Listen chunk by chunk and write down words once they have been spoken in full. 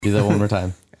Do that one more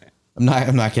time.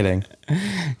 I'm not kidding.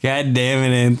 God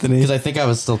damn it, Anthony. Because I think I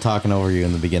was still talking over you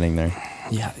in the beginning there.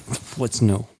 Yeah, what's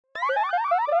new?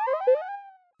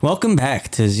 Welcome back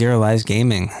to Zero Lives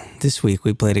Gaming. This week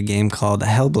we played a game called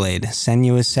Hellblade: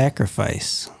 Senua's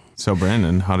Sacrifice. So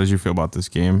Brandon, how did you feel about this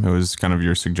game? It was kind of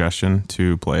your suggestion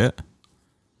to play it.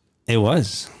 It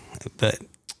was, but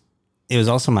it was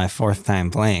also my fourth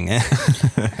time playing it.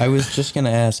 I was just going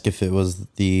to ask if it was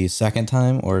the second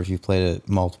time or if you played it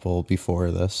multiple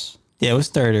before this. Yeah, it was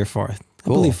third or fourth.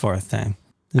 Cool. I believe fourth time.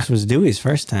 This was Dewey's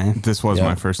first time. This was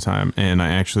my first time, and I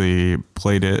actually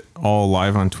played it all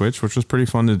live on Twitch, which was pretty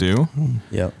fun to do.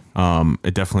 Yep.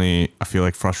 It definitely, I feel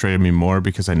like, frustrated me more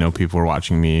because I know people were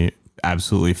watching me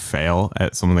absolutely fail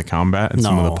at some of the combat and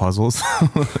some of the puzzles.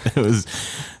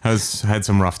 I had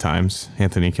some rough times.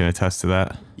 Anthony can attest to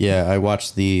that. Yeah, I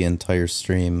watched the entire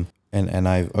stream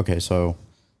so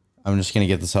I'm just going to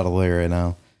get this out of the way right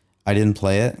now. I didn't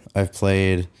play it. I've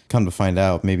played, come to find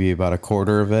out, maybe about a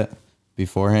quarter of it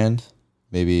beforehand,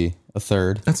 maybe a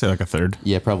third. I'd say like a third.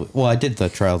 Yeah, probably. Well, I did the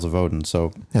Trials of Odin,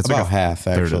 so It's about like half,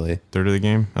 actually. Third of the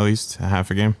game, at least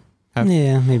half a game.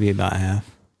 Yeah, maybe about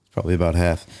half. Probably about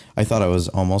half. I thought I was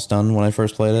almost done when I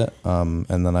first played it, and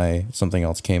then something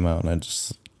else came out, and I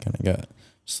just kind of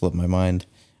slipped my mind.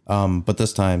 But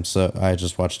this time, so I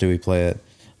just watched Dewey play it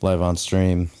live on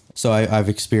stream. So I've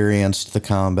experienced the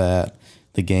combat,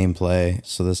 the gameplay.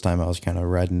 So this time I was kind of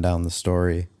writing down the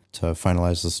story to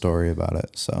finalize the story about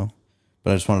it. So,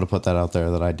 but I just wanted to put that out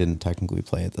there that I didn't technically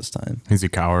play it this time. He's a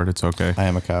coward. It's okay. I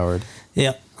am a coward.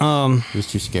 Yeah. It was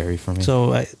too scary for me.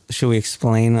 So should we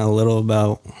explain a little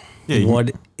about what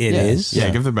it is?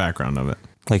 Yeah, give the background of it.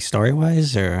 Like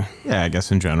story-wise, or? Yeah, I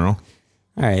guess in general.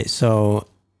 All right, so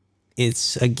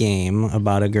it's a game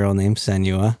about a girl named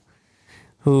Senua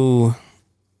who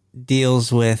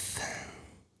deals with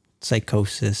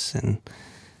psychosis, and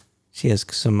she has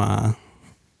some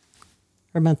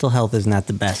her mental health is not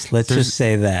the best. Let's just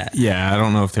say that. Yeah, I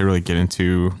don't know if they really get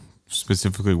into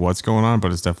specifically what's going on,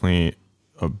 but it's definitely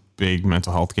a big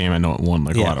mental health game. I know it won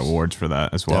a lot of awards for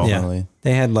that as well. Definitely. Yeah,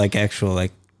 they had actual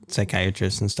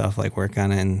psychiatrists and stuff work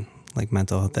on it, and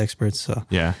mental health experts. So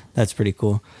yeah, that's pretty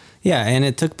cool. Yeah, and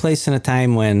it took place in a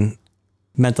time when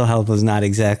mental health was not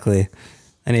exactly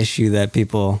an issue that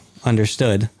people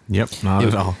understood. Yep, not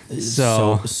at all.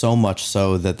 So much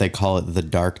so that they call it the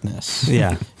darkness.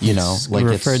 Yeah. It's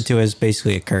referred to as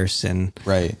basically a curse, and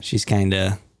right. She's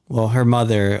her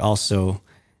mother also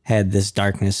had this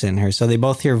darkness in her. So they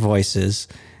both hear voices,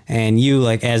 and you,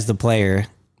 as the player,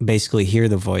 basically hear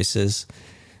the voices,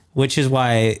 which is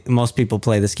why most people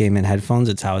play this game in headphones.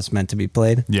 It's how it's meant to be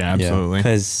played. Yeah, absolutely.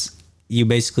 Because you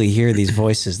basically hear these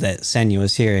voices that Senua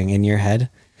is hearing in your head,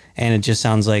 and it just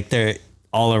sounds like they're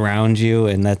all around you,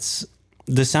 and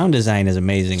the sound design is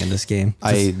amazing in this game.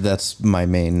 That's my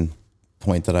main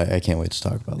point that I can't wait to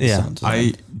talk about. Sound design.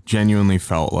 I genuinely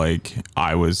felt like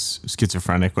I was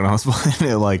schizophrenic when I was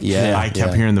playing it. I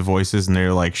kept hearing the voices, and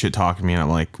they're shit talking to me, and I'm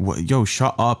like, "What? Yo,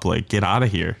 shut up! Get out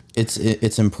of here."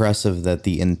 It's impressive that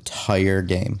the entire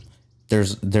game,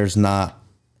 there's not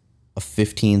a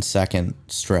 15-second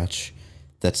stretch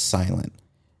that's silent.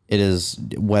 It is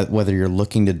whether you're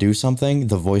looking to do something,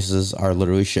 the voices are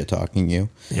literally shit talking you.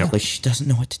 Yep. She doesn't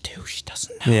know what to do. She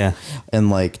doesn't know. Yeah.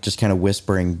 And just kind of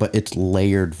whispering, but it's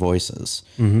layered voices.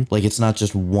 Mm-hmm. It's not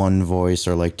just one voice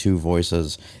or two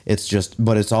voices.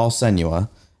 But it's all Senua.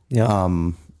 Yeah.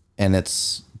 And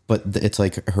it's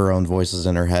her own voices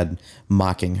in her head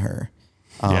mocking her.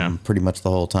 Pretty much the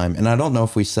whole time. And I don't know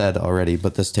if we said already,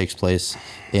 but this takes place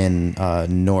in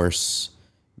Norse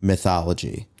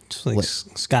mythology. It's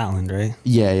Scotland, right?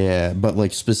 Yeah.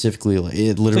 But specifically,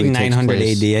 it literally it's 900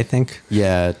 takes place, AD, I think.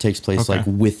 Yeah, it takes place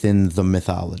within the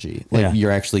mythology.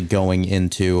 You're actually going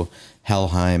into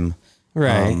Helheim,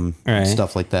 right?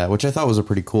 Stuff like that, which I thought was a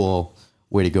pretty cool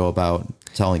way to go about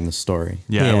telling the story.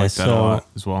 Yeah, I like that a lot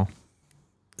as well.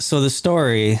 So the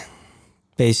story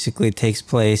basically takes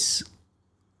place.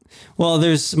 Well,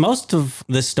 there's most of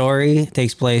the story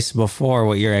takes place before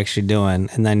what you're actually doing,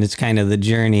 and then it's kind of the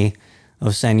journey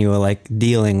of Senua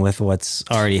dealing with what's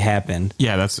already happened.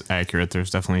 Yeah, that's accurate. There's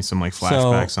definitely some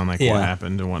flashbacks on what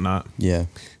happened and whatnot. Yeah.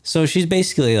 So she's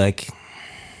basically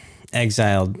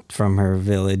exiled from her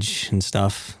village and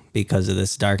stuff because of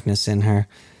this darkness in her,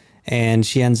 and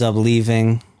she ends up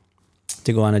leaving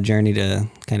to go on a journey to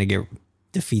kind of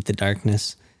defeat the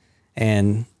darkness.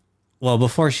 And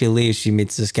before she leaves, she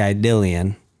meets this guy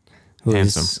Dillian, who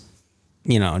is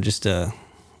just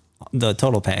the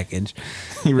total package.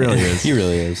 He really is. He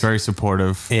really is. Very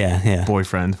supportive. Yeah.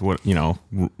 Boyfriend.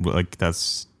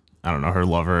 That's, I don't know, her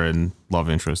lover and love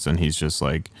interest. And he's just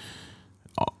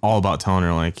all about telling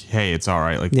her like, hey, it's all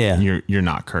right. Like, Yeah. you're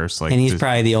not cursed. Like, And he's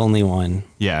probably the only one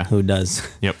yeah. who does.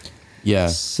 Yep. Yeah.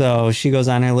 So she goes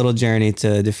on her little journey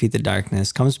to defeat the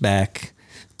darkness, comes back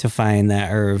to find that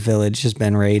her village has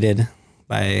been raided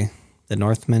by the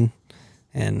Northmen,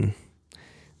 and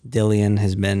Dillion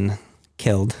has been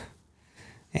killed.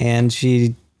 And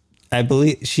she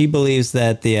believes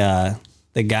that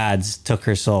the gods took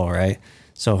her soul, right?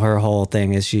 So her whole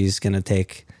thing is she's gonna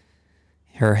take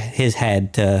his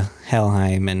head to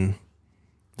Helheim and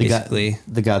basically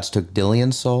The gods took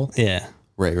Dillion's soul. yeah.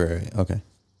 Right. Okay.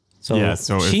 So, Yeah,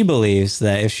 so she believes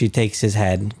that if she takes his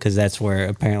head, because that's where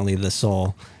apparently the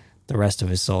rest of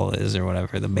his soul is, or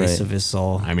whatever, the base Right. of his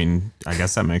soul. I mean, I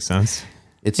guess that makes sense.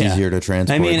 It's Yeah. easier to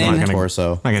transport I mean, than and- a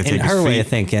torso. I'm not gonna In take his her way feet. of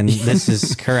thinking, this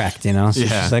is correct, you know? So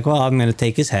Yeah. she's like, well, I'm going to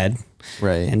take his head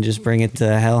Right. and just bring it to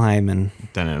Helheim. And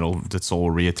Then the soul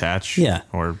will reattach. Yeah.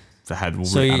 Or the head will.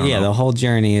 so, I don't know. the whole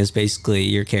journey is basically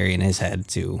you're carrying his head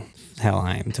to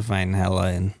Helheim to find Hela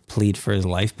and plead for his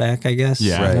life back, I guess.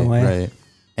 Yeah. in a way. Right.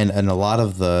 And a lot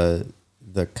of the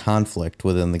conflict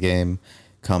within the game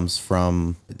comes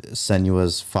from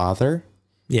Senua's father.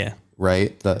 Yeah.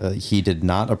 Right? He did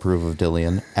not approve of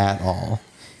Dillion at all.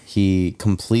 He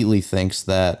completely thinks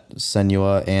that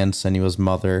Senua and Senua's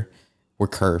mother were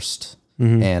cursed,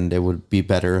 and it would be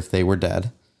better if they were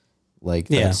dead. Like,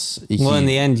 Yeah. that's Well, in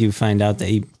the end, you find out that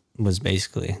he was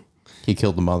basically. he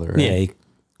killed the mother. Right?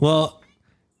 Yeah.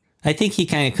 I think he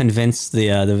kind of convinced the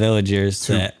villagers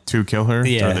that. to kill her.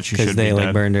 Yeah, or that she because should they be like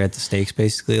dead. burned her at the stakes,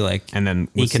 basically. Like, And then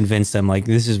he was- convinced them, like,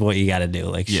 this is what you got to do.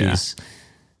 Like, Yeah.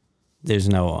 there's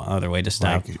no other way to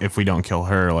stop. Like, if we don't kill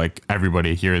her, like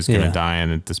everybody here is gonna Yeah. die,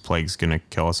 and this plague's gonna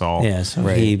kill us all. Yeah, so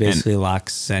Right. he basically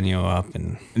locks Senua up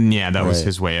and And yeah, that was Right.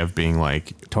 his way of being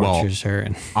like, tortures her.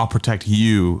 And I'll protect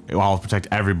you. I'll protect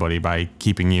everybody by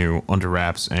keeping you under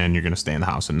wraps, and you're gonna stay in the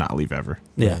house and not leave ever.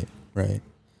 yeah, Right.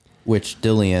 Which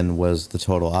Dillion was the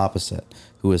total opposite,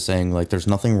 who was saying, like, there's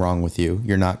nothing wrong with you.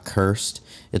 You're not cursed.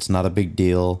 It's not a big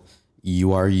deal.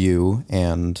 You are you,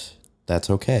 and that's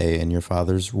okay. And your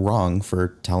father's wrong for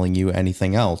telling you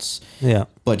anything else. yeah,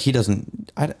 But he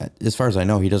doesn't, as far as I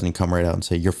know, he doesn't come right out and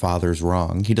say, your father's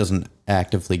wrong. He doesn't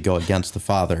actively go against the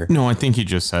father. No, I think he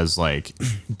just says like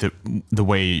the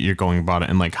way you're going about it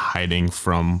and like hiding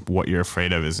from what you're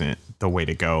afraid of isn't the way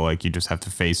to go. Like, you just have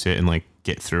to face it and like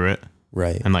get through it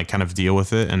Right. and like kind of deal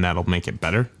with it, and that'll make it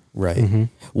better. Right.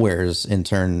 Whereas in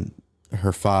turn,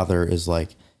 her father is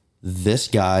like, this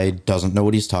guy doesn't know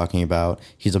what he's talking about.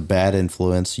 He's a bad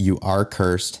influence. You are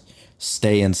cursed.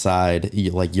 Stay inside.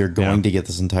 You're going Yeah. to get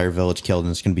this entire village killed,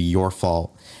 and it's going to be your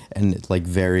fault. And it's like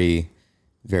very,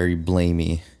 very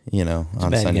blamey,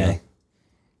 on bad Senua. guy.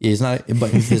 He's not,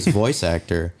 but his voice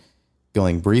actor,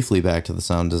 going briefly back to the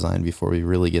sound design before we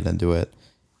really get into it,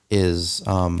 is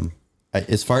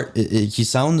he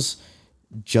sounds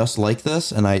just like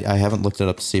this, and I haven't looked it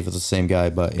up to see if it's the same guy,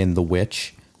 but in The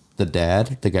Witch, the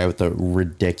dad, the guy with the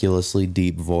ridiculously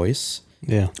deep voice,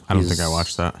 yeah. I don't think I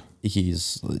watched that.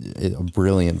 he's a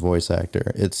brilliant voice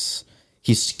actor.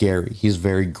 He's scary. He's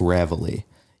very gravelly,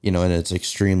 and it's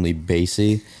extremely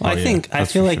bassy. Well, yeah, I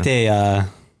that's feel for like sure. they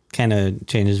kind of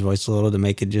changed his voice a little to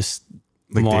make it just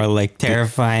more like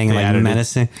terrifying, They like added it-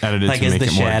 menacing, Edited like to as make the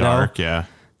it more shadow, dark. Yeah,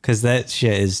 because that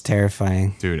shit is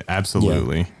terrifying. dude,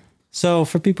 absolutely. So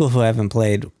for people who haven't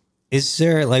played, is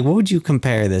there like what would you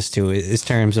compare this to in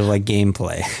terms of like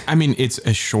gameplay? I mean, it's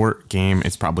a short game.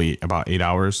 It's probably about 8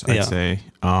 hours, I'd Yeah. say.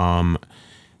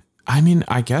 I mean,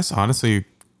 I guess honestly,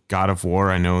 God of War.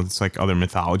 I know it's like other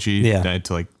mythology. Yeah. That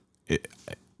to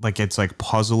it's like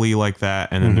puzzly like that,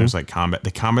 and then there's like combat.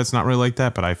 The combat's not really like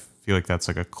that, but I feel like that's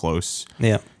like a close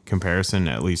Yeah, comparison,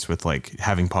 at least with like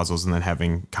having puzzles and then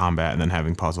having combat and then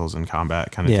having puzzles and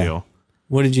combat kind of Yeah. deal.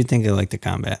 what did you think of like the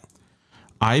combat?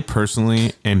 I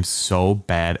personally am so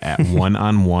bad at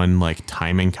one-on-one like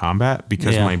timing combat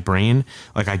because Yeah. my brain,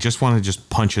 like I just want to just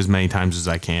punch as many times as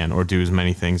I can or do as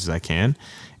many things as I can.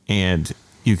 And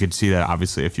you could see that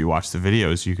obviously if you watch the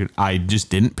videos, I just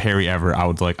didn't parry ever. I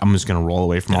would I'm just going to roll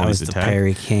away from That all was these the attacks.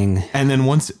 parry king. And then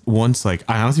once like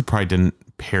I honestly probably didn't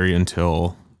parry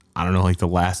until I don't know, like the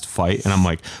last fight. And I'm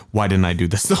like, why didn't I do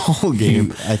this the whole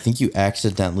game? I think you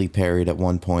accidentally parried at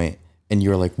one point, and you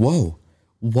were like, whoa.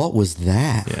 What was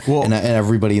that? Well- and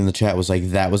everybody in the chat was like,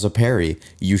 that was a parry.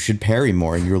 You should parry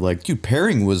more. And you're like, dude,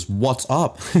 parrying was what's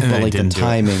up. But I like the didn't do it.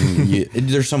 timing,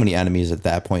 there's so many enemies at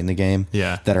that point in the game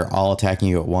Yeah. that are all attacking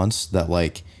you at once that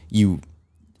like you,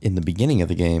 in the beginning of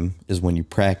the game is when you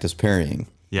practice parrying.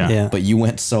 Yeah. Yeah. But you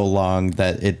went so long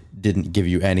that it didn't give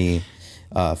you any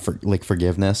for like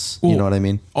forgiveness. You know what I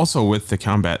mean? Also, with the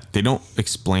combat, they don't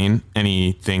explain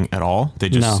anything at all. They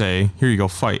just say, "Here you go,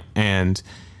 fight." And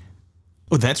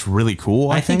that's really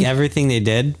cool. I think everything they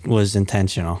did was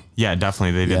intentional. Yeah,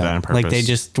 definitely, they did that on purpose. Like they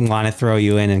just want to throw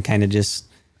you in and kind of just.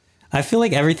 I feel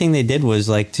like everything they did was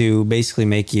like to basically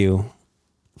make you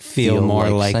feel more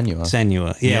like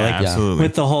Senua. Yeah, like, absolutely.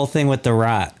 With the whole thing with the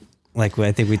rot, like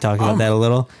I think we talked about that a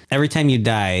little. Every time you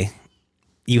die,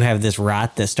 you have this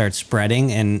rot that starts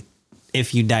spreading, and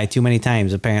if you die too many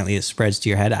times, apparently it spreads to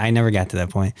your head. I never got to that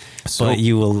point, but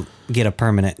you will get a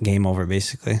permanent game over,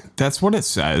 basically. That's what it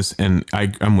says, and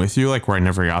I'm with you, like where I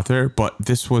never got there, but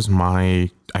this was I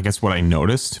guess what I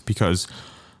noticed, because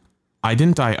I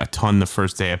didn't die a ton the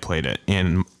first day I played it,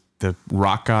 and the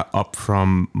rock got up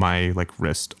from my like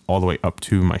wrist all the way up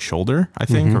to my shoulder, I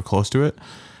think, or close to it.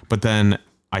 But then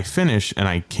I finished and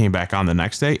I came back on the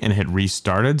next day and it had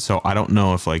restarted. So I don't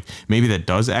know if like maybe that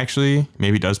does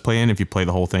play in if you play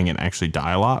the whole thing and actually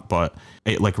die a lot, but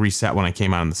it like reset when I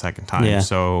came on the second time. Yeah.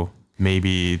 So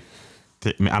maybe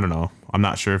I don't know. I'm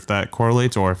not sure if that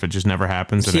correlates or if it just never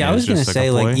happens. See, I was going to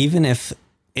say, like, even if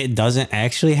it doesn't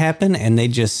actually happen and they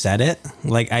just said it,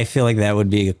 like, I feel like that would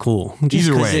be cool. Just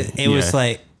either way, it was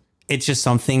like, it's just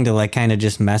something to like kind of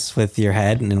just mess with your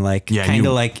head and like kind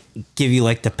of like give you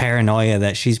like the paranoia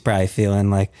that she's probably feeling,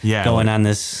 like going on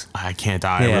this. I can't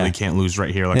die. I really can't lose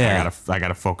right here. Like I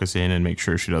gotta focus in and make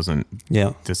sure this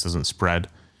doesn't spread.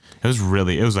 It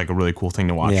was like a really cool thing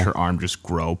to watch her arm just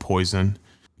grow poison.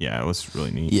 Yeah, it was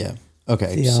really neat. Yeah.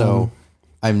 Okay. So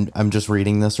I'm just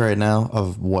reading this right now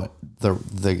of what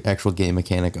the actual game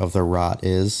mechanic of the rot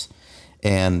is.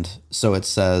 And so it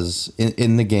says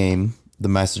in the game, the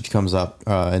message comes up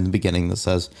in the beginning that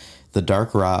says, the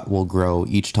dark rot will grow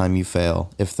each time you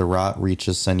fail. If the rot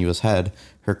reaches Senua's head,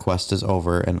 her quest is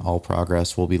over and all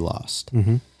progress will be lost.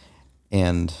 Mm-hmm.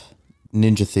 And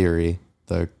Ninja Theory,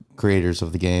 the creators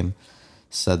of the game,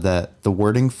 said that the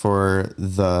wording for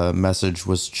the message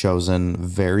was chosen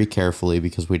very carefully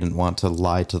because we didn't want to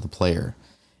lie to the player.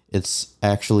 It's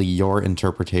actually your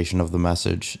interpretation of the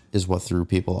message is what threw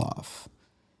people off.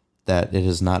 That it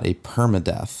is not a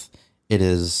permadeath. It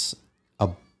is a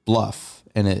bluff.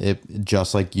 And it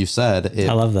just like you said,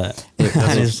 I love that.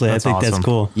 Honestly, I think awesome. That's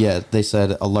cool. Yeah, they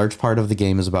said a large part of the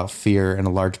game is about fear, and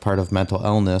a large part of mental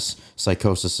illness,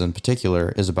 psychosis in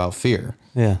particular, is about fear.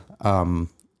 Yeah.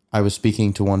 I was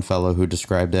speaking to one fellow who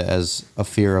described it as a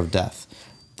fear of death.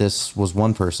 This was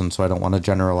one person, so I don't want to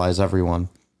generalize everyone.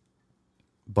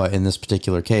 But in this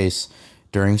particular case,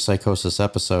 during psychosis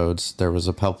episodes, there was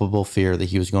a palpable fear that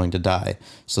he was going to die.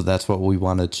 So that's what we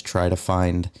wanted to try to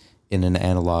find in an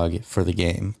analog for the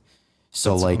game.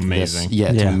 So that's like amazing.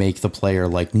 To make the player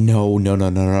like, no,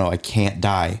 I can't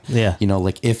die. Yeah. You know,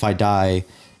 like if I die,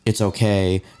 it's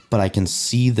okay, but I can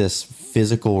see this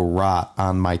physical rot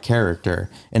on my character,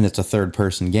 and it's a third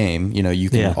person game. You know, you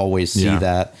can always see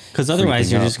that. Because otherwise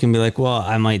you're just going to be like, well,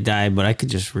 I might die, but I could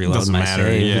just reload my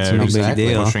save. Yeah, it's no big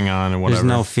deal. Pushing on and whatever. There's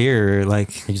no fear.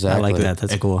 Like, exactly. I like that.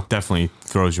 That's cool. Definitely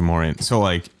throws you more in. So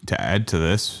like to add to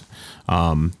this,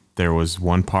 there was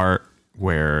one part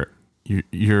where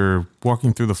you're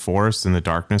walking through the forest in the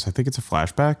darkness. I think it's a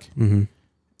flashback. Mm-hmm.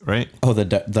 Right? Oh,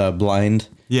 the blind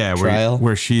trial?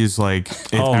 Where she's like,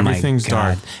 everything's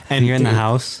dark. And you're in the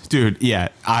house? Dude, yeah.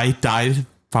 I died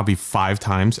probably 5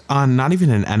 times on not even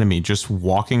an enemy, just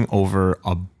walking over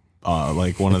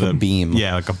like one of the beam.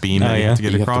 Yeah, like a beam that you have to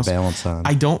get across. Have to balance on.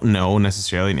 I don't know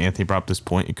necessarily, and Anthony brought up this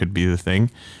point, it could be the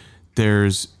thing.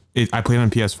 I played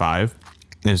on PS5.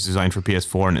 And it's designed for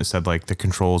PS4, and it said like the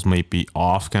controls might be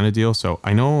off kind of deal. So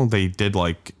I know they did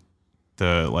like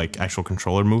the like actual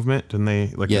controller movement, didn't they?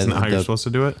 Like, isn't that how you're supposed to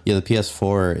do it? Yeah, the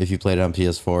PS4, if you played it on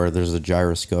PS4, there's a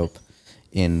gyroscope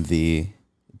in the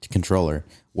controller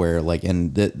where like,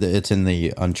 and it's in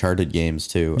the Uncharted games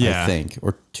too, I think,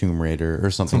 or Tomb Raider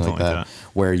or something like that,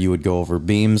 where you would go over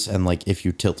beams, and like if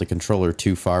you tilt the controller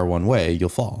too far one way, you'll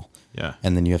fall. Yeah.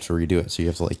 And then you have to redo it. So you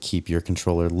have to like keep your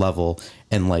controller level.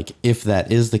 And like, if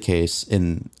that is the case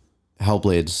in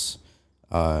Hellblade's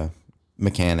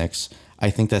mechanics, I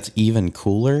think that's even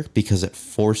cooler because it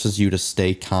forces you to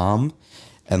stay calm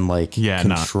and like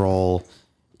control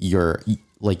your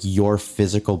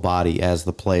physical body as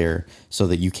the player, so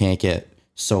that you can't get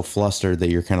so flustered that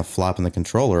you're kind of flopping the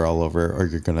controller all over, or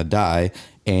you're going to die,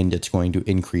 and it's going to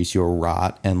increase your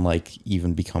rot and like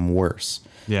even become worse.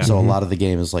 Yeah. So a lot of the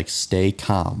game is like stay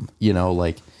calm, you know,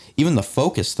 like even the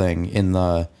focus thing in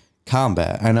the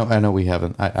combat. I know we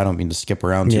haven't, I don't mean to skip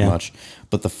around too much,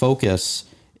 but the focus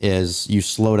is you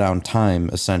slow down time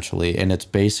essentially. And it's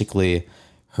basically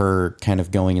her kind of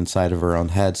going inside of her own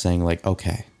head saying like,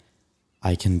 okay,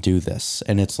 I can do this.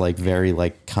 And it's like very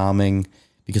like calming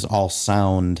because all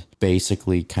sound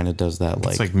basically kind of does that.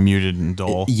 It's like muted and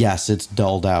dull. Yes, it's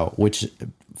dulled out, which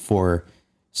for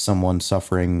someone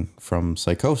suffering from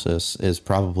psychosis is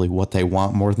probably what they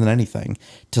want more than anything,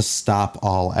 to stop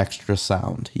all extra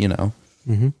sound, you know?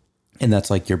 Mm-hmm. And that's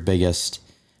like your biggest,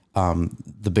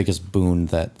 the biggest boon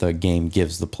that the game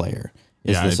gives the player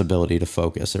is this ability to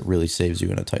focus. It really saves you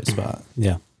in a tight spot.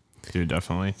 Yeah. Dude,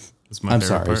 definitely. That's my I'm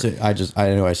favorite sorry. part. So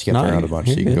I know I skipped around a bunch,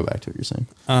 so you can go back to what you're saying.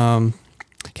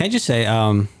 Can I just say,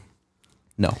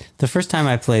 No. the first time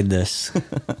I played this,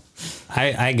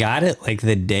 I got it like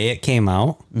the day it came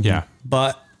out, Yeah.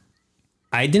 but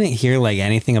I didn't hear like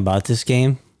anything about this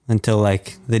game until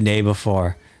like the day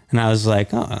before. And I was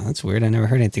like, oh, that's weird. I never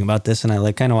heard anything about this. And I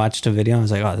like kind of watched a video and I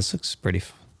was like, oh, this looks pretty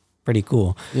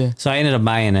cool. Yeah. So I ended up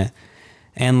buying it.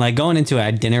 And like going into it,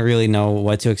 I didn't really know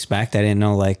what to expect. I didn't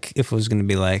know like if it was going to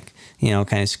be like, you know,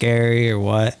 kind of scary or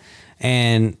what.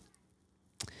 And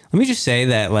let me just say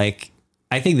that like,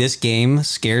 I think this game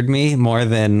scared me more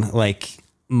than like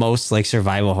most like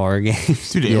survival horror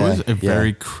games. Dude, it was a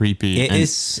very creepy. It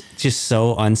is just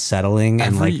so unsettling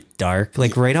and like dark.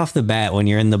 Like right off the bat when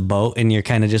you're in the boat and you're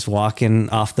kind of just walking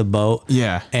off the boat.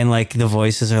 Yeah. And like the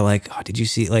voices are like, oh, did you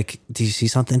see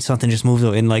something? Something just moved.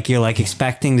 And like you're like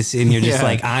expecting to see, and you're just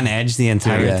like on edge the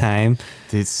entire time.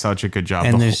 It's such a good job.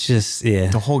 And there's just, the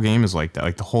whole game is like that.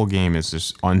 Like the whole game is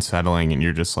just unsettling, and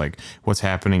you're just like, what's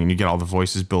happening? And you get all the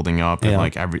voices building up, and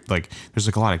like there's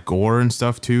like a lot of gore and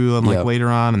stuff too. And like later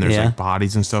on, and there's like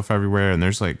bodies and stuff everywhere, and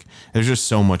there's just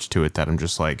so much to it that I'm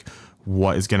just like,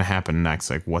 what is gonna happen next?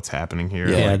 Like what's happening here?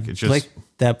 Yeah, like, it's just like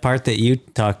that part that you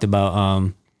talked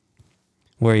about,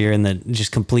 where you're in the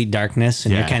just complete darkness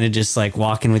and you're kind of just like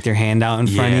walking with your hand out in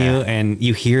front of you, and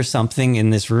you hear something in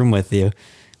this room with you,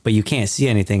 but you can't see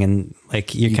anything, and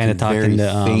like you're kind of talking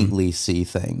to faintly see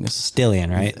things.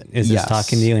 Stillian, right? Is this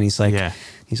talking to you? And he's like,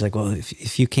 well,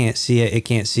 if you can't see it, it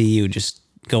can't see you. Just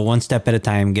go one step at a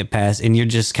time, get past, and you're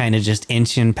just kind of just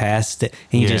inching past it,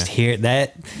 and you just hear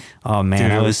that. Oh man,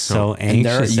 dude, I was so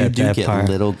anxious. And you at do that part.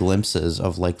 little glimpses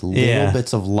of like little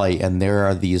bits of light, and there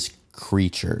are these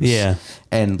creatures. Yeah.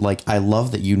 And like I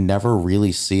love that you never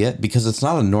really see it because it's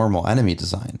not a normal enemy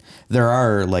design. There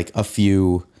are like a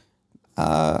few,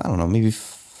 I don't know, maybe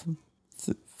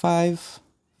five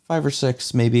or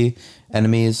six maybe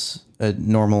enemies.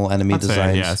 Normal enemy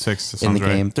designs 6 in the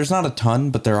game. Right. There's not a ton,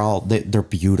 but they're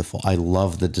beautiful. I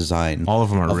love the design. All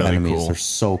of them are really enemies. cool. They're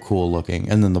so cool looking.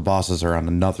 And then the bosses are on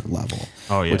another level,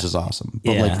 which is awesome.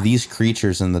 But like these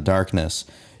creatures in the darkness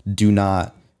do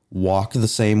not walk the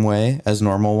same way as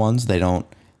normal ones.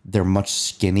 They're much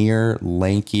skinnier,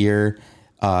 lankier.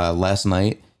 Last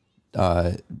night,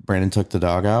 Brandon took the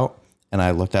dog out and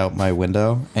I looked out my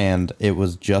window and it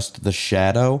was just the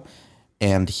shadow,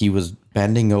 and he was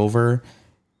bending over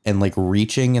and like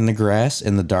reaching in the grass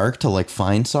in the dark to like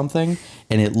find something,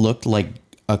 and it looked like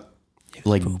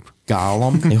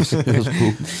Gollum. It was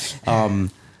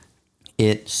poop.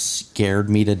 It scared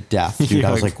me to death, dude.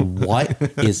 I was like, what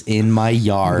is in my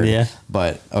yard? Yeah.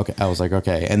 But okay, I was like,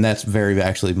 okay, and that's very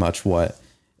actually much what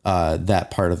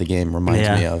that part of the game reminds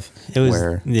me of.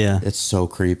 It's so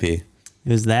creepy. It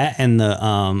was that, and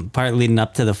the part leading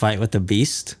up to the fight with the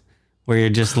beast, where you're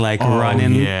just like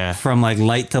running from like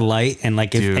light to light, and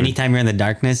like if anytime you're in the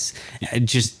darkness,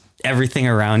 just everything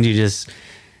around you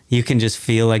you can just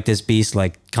feel like this beast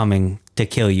like coming to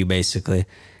kill you basically.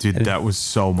 Dude, that was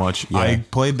so much. Yeah. I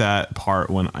played that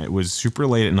part when it was super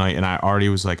late at night, and I already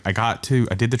was like, I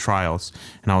did the trials,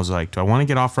 and I was like, do I want to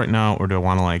get off right now, or do I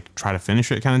want to like try to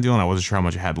finish it kind of deal? And I wasn't sure how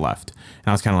much I had left. And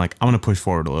I was kind of like, I'm going to push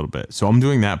forward a little bit. So I'm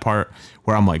doing that part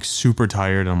where I'm like super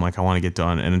tired, and I'm like, I want to get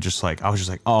done. And I was just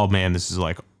like, oh man, this is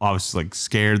like, I was like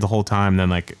scared the whole time. And then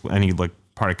like any like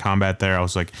part of combat there, I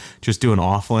was like just doing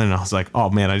awful. And I was like,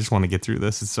 oh man, I just want to get through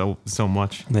this. It's so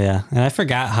much. Yeah. And I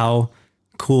forgot how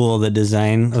cool the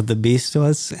design of the beast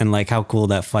was, and like how cool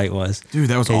that fight was. Dude,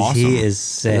 that was awesome. He is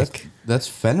sick. That's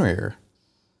Fenrir.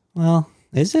 Well,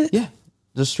 is it? Yeah.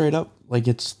 Just straight up. Like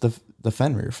it's the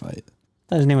Fenrir fight.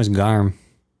 I thought his name was Garm.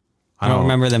 I don't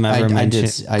remember them ever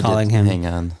calling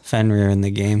him Fenrir in the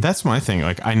game. That's my thing.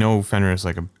 Like I know Fenrir is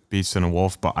like a beast and a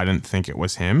wolf, but I didn't think it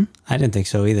was him. I didn't think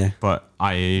so either. But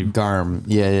Garm.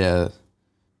 Yeah.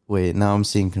 Wait, now I'm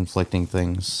seeing conflicting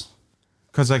things.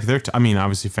 Because like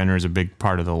obviously Fenrir is a big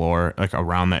part of the lore, like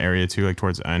around the area too, like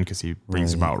towards the end, because he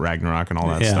brings about Ragnarok and all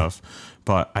that stuff.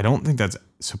 But I don't think that's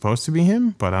supposed to be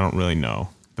him. But I don't really know.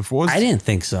 I didn't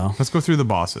think so. Let's go through the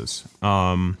bosses.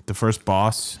 The first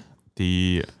boss,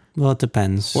 the Well, it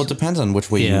depends. Well, it depends on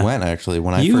which way Yeah. you went. Actually,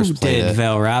 when I You first played did it,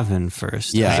 Valravan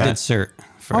first. Yeah. I did Cert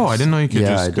first. Oh, I didn't know you could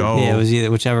Yeah, I just did. go. Yeah, it was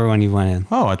either whichever one you went in.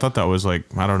 Oh, I thought that was like,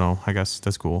 I don't know. I guess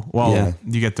that's cool. Well, Yeah.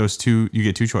 you get those two. You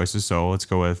get two choices. So let's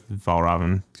go with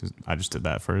Valravan because I just did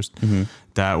that 1st. Mm-hmm.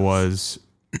 That was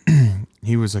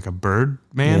he was like a bird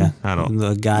man. Yeah, I don't.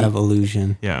 the God of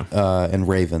Illusion. Yeah, and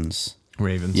Ravens.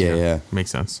 Ravens. Yeah.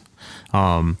 makes sense.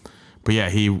 But yeah,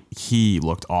 he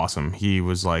looked awesome. He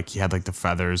was like he had like the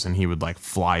feathers and he would like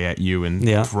fly at you and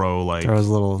Yeah. throw like Those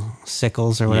little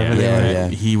sickles or whatever they Yeah, were. yeah.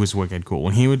 He was wicked cool.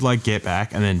 When he would like get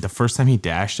back, and then the first time he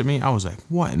dashed at me, I was like,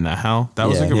 "What in the hell?" That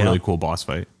was Yeah. like a Yeah. really cool boss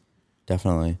fight.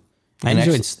 Definitely. I And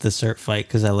enjoyed actually- the Cert fight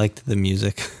because I liked the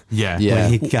music. Yeah, Yeah.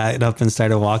 When he got up and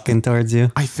started walking towards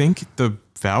you. I think the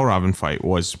Valravan fight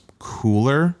was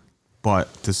cooler,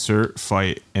 but the Cert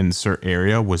fight in the Cert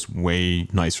area was way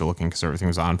nicer looking because everything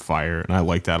was on fire, and I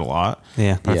liked that a lot.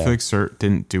 Yeah. But I Yeah. feel like Cert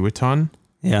didn't do a ton,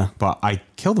 Yeah. but I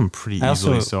killed him pretty I also-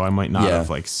 easily, so I might not Yeah. have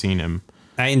like seen him.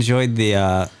 I enjoyed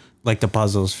the like the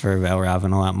puzzles for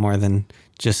Valravan a lot more than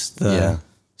just the Yeah.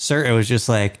 Cert. It was just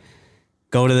like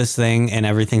go to this thing and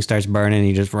everything starts burning and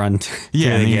you just run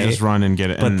Yeah, and the you gate. just run and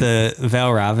get it. But and the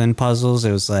Valravan puzzles,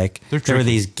 it was like They're there were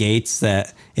tricky. these gates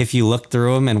that if you look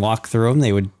through them and walk through them,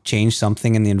 they would change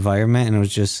something in the environment, and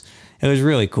it was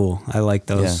really cool. I like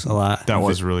those Yeah. a lot. that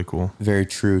was really cool. Very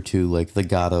true to like the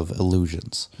God of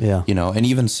Illusions. Yeah. You know, and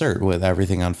even Cert with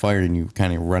everything on fire and you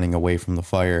kind of running away from the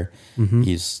fire,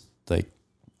 he's like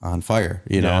on fire.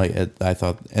 You know, Yeah. like I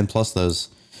thought, and plus those,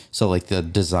 so like the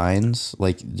designs,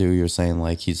 like dude, you're saying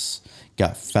like he's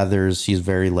got feathers. He's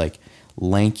very like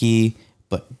lanky,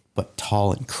 but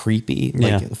tall and creepy,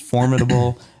 like Yeah.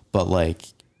 formidable, but like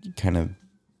kind of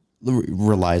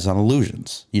relies on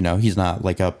illusions. You know, he's not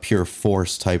like a pure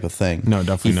force type of thing. No,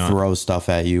 definitely he not. throws stuff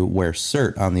at you. Where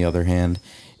Cert, on the other hand,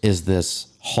 is this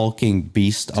hulking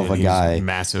beast of Dude, a he's guy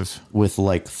massive. with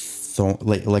like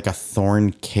like a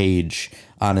thorn cage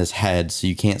on his head, so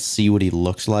you can't see what he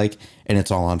looks like, and it's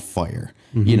all on fire.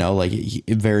 You know, like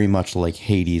very much like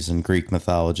Hades in Greek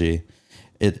mythology.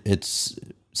 It's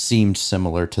seemed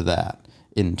similar to that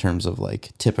in terms of like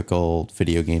typical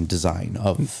video game design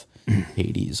of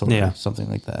Hades or Yeah. something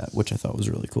like that, which I thought was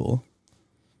really cool.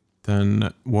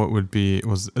 Then what would be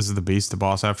is the beast the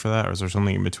boss after that, or is there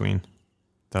something in between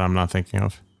that I'm not thinking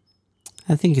of?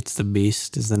 I think it's the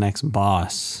Beast is the next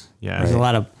boss. Yeah, There's a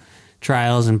lot of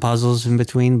trials and puzzles in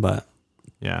between, but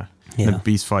yeah. Yeah. The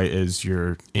beast fight is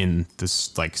you're in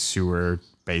this like sewer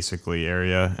basically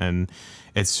area, and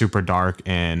it's super dark,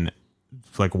 and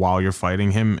like while you're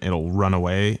fighting him, it'll run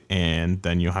away, and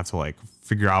then you'll have to like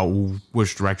figure out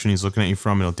which direction he's looking at you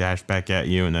from. It'll dash back at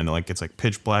you, and then like it's like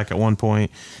pitch black at one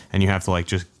point, and you have to like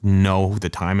just know the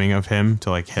timing of him to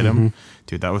like hit him.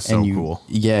 Dude, that was so and you, cool.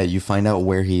 Yeah, you find out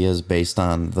where he is based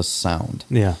on the sound.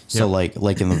 yeah. So Yep.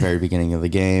 like in the very beginning of the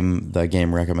game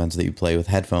recommends that you play with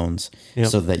headphones Yep.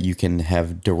 so that you can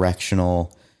have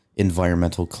directional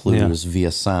environmental clues via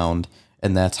sound.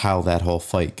 And that's how that whole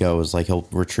fight goes. Like he'll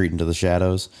retreat into the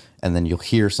shadows and then you'll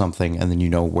hear something and then you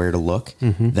know where to look.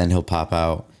 Then he'll pop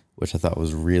out, which I thought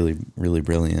was really, really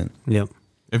brilliant. Yep.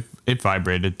 It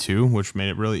vibrated too, which made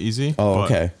it really easy. Oh, but,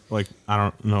 okay. Like I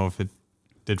don't know if it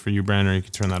did for you, Brandon, or you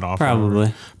could turn that off. or Probably.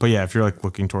 whatever. But yeah, if you're like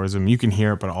looking towards him, you can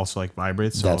hear it, but it also like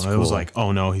vibrates. So That's it was cool. like,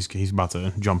 oh no, he's about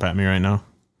to jump at me right now.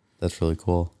 That's really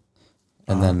cool.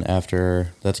 And then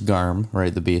after that's Garm,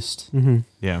 right? The beast.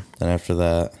 Yeah, Then after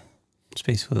that, It's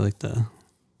basically like the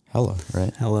Hela,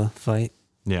 right? Hela fight,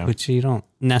 yeah. which you don't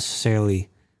necessarily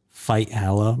fight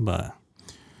Hela, but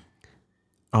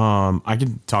I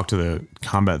could talk to the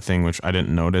combat thing, which I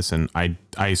didn't notice, and I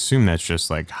assume that's just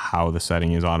like how the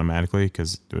setting is automatically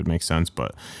because it would make sense.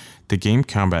 But the game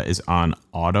combat is on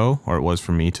auto, or it was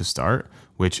for me to start,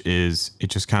 which is it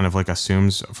just kind of like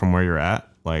assumes from where you're at,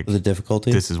 like The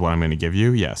difficulty. this is what I'm going to give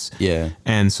you. Yes. Yeah.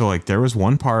 And so like there was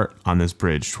one part on this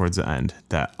bridge towards the end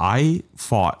that I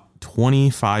fought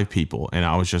 25 people and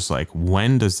I was just like,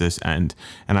 when does this end?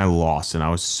 And I lost and I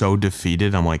was so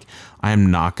defeated. I'm like, I am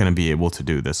not going to be able to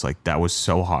do this. Like that was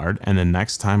so hard. And the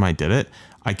next time I did it,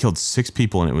 I killed 6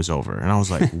 people and it was over. And I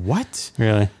was like, what?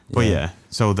 really, But yeah,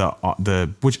 so the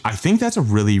which I think that's a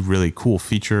really, really cool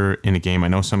feature in a game. I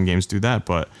know some games do that,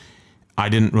 but I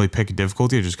didn't really pick a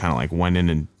difficulty. I just kind of like went in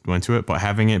and went to it. But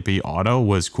having it be auto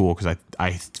was cool because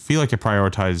I feel like it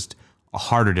prioritized a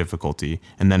harder difficulty.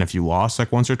 And then if you lost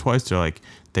like once or twice,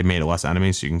 they made it less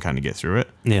enemies so you can kind of get through it.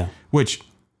 yeah, Which,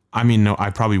 I mean, no, I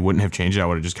probably wouldn't have changed it. I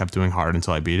would have just kept doing hard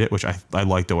until I beat it, which I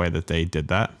like the way that they did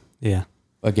that. yeah,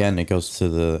 Again, it goes to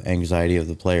the anxiety of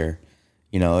the player.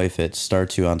 You know, if it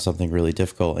starts you on something really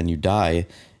difficult and you die,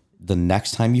 the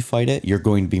next time you fight it, you're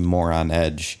going to be more on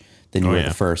edge than you were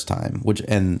the first time,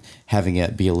 and having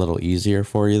it be a little easier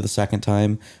for you the second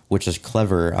time, which is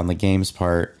clever on the game's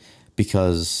part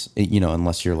because,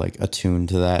 unless you're like attuned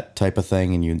to that type of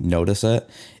thing and you notice it,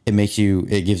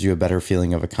 it gives you a better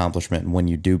feeling of accomplishment when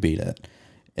you do beat it.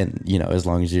 And, as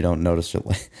long as you don't notice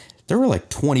it, there were like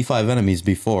 25 enemies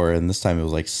before, and this time it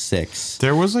was like 6.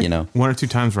 There was like one or two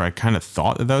times where I kind of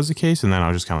thought that was the case, and then I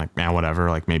was just kind of like, man, whatever.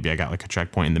 Like maybe I got like a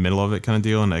checkpoint in the middle of it kind of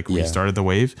deal, and like restarted the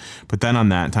wave. But then on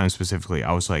that time specifically,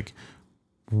 I was like,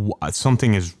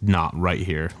 something is not right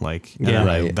here. Like,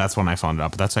 that's when I found it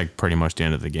out. But that's like pretty much the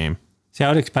end of the game. See, I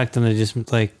would expect them to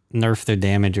just like nerf their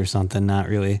damage or something, not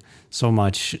really so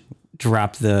much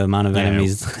drop the amount of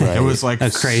enemies. It was like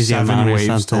a crazy 7 amount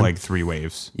waves to like 3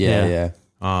 waves. Yeah.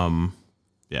 I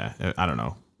don't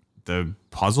know. The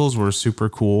puzzles were super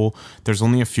cool. There's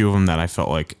only a few of them that I felt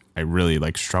like I really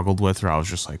like struggled with, or I was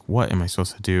just like, what am I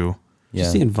supposed to do? Yeah.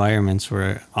 Just the environments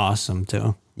were awesome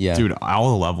too. Yeah. Dude,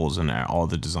 all the levels and all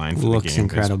the design for Looks the game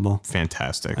incredible. is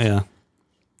fantastic. Yeah.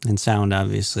 And sound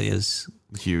obviously is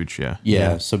huge,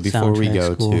 Yeah. So before we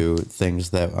go cool. to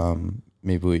things that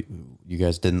maybe you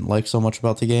guys didn't like so much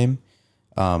about the game,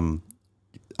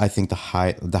 I think the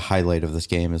highlight of this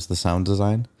game is the sound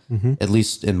design. Mm-hmm. At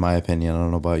least in my opinion. I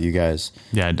don't know about you guys.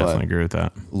 Yeah, I definitely agree with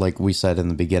that. Like we said in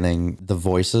the beginning, the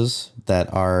voices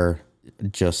that are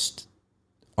just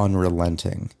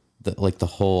unrelenting, the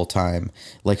whole time.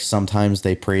 Like sometimes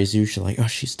they praise you. She's like, oh,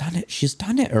 she's done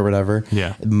it, or whatever.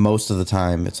 Yeah. Most of the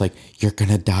time, it's like, you're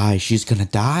gonna die. She's gonna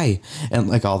die, and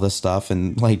like all this stuff.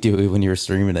 And like, dude, when you were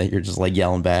streaming it, you're just like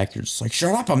yelling back. You're just like,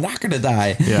 shut up, I'm not gonna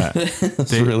die. Yeah,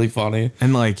 it's really funny.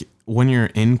 And like when you're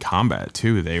in combat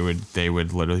too, they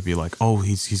would literally be like, oh,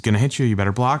 he's gonna hit you. You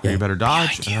better block or you better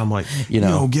dodge. And I'm like,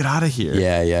 no, get out of here.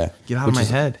 Yeah. Get out of my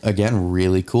head. Again,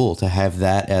 really cool to have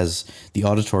that as the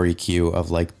auditory cue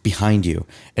of like behind you.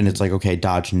 And it's like, okay,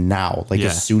 dodge now. Like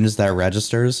as soon as that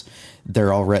registers,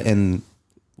 they're already, and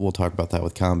we'll talk about that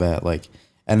with combat. Like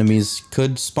enemies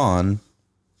could spawn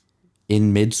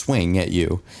in mid swing at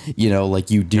you, like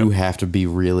you do have to be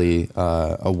really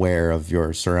aware of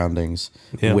your surroundings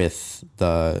with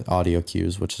the audio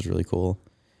cues, which is really cool.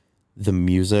 The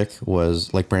music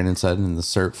was, like Brandon said, in the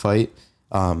cert fight,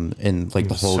 and like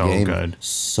the whole game, good.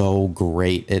 So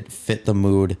great. It fit the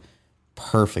mood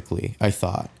perfectly, I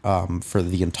thought, for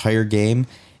the entire game,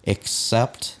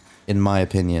 except, in my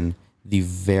opinion, the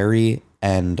very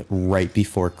end right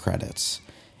before credits.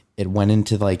 It went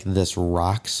into like this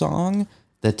rock song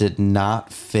that did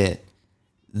not fit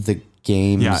the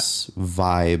game's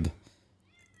vibe.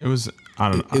 It was, I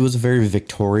don't know. It was a very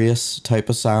victorious type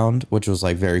of sound, which was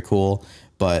like very cool,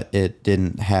 but it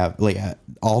didn't have like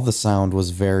all the sound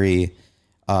was very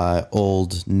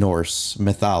old Norse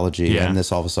mythology. And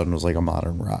this all of a sudden was like a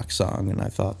modern rock song. And I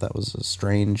thought that was a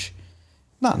strange,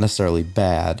 not necessarily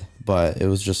bad, but it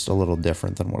was just a little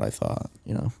different than what I thought.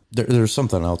 There's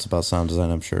something else about sound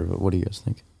design, I'm sure, but what do you guys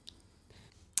think?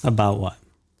 About what?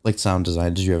 Like sound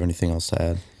design. Did you have anything else to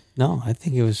add? No, I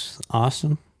think it was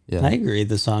awesome. Yeah. I agree.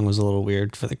 The song was a little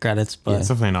weird for the credits, but it's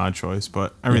definitely an odd choice,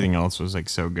 but everything else was like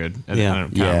so good. I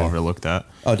kind of overlooked that.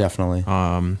 Oh, definitely.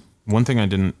 One thing I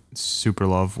didn't super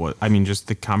love just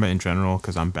the combat in general,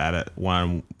 because I'm bad at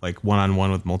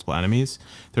one-on-one with multiple enemies.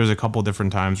 There's a couple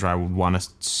different times where I would want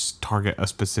to target a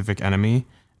specific enemy,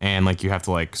 and like you have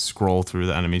to like scroll through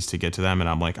the enemies to get to them, and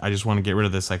I'm like, I just want to get rid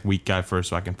of this like weak guy first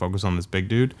so I can focus on this big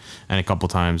dude. And a couple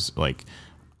times like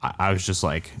I was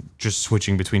just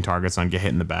switching between targets and I'd get hit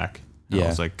in the back. And I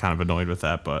was like kind of annoyed with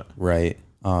that, but right.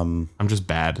 I'm just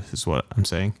bad is what I'm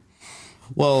saying.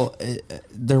 Well,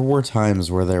 there were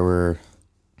times where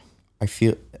I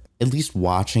feel, at least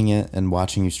watching it and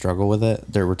watching you struggle with it,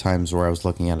 there were times where I was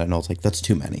looking at it and I was like, that's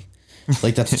too many.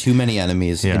 Like, that's too many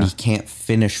enemies. And you can't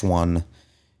finish one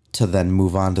to then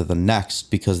move on to the next,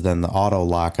 because then the auto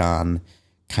lock on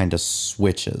kind of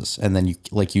switches. And then, you,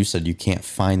 like you said, you can't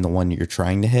find the one you're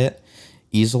trying to hit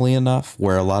easily enough,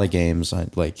 where a lot of games,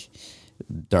 like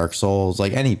Dark Souls,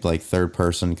 like any like third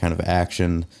person kind of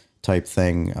action type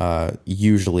thing,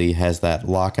 usually has that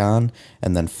lock on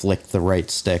and then flick the right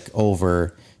stick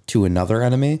over to another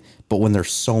enemy. But when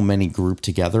there's so many grouped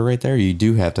together right there, you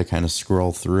do have to kind of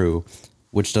scroll through,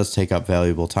 which does take up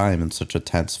valuable time in such a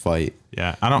tense fight.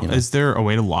 Yeah. I don't, is there a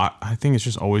way to lock? I think it's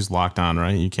just always locked on,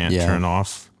 right? You can't turn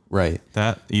off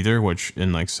that either, which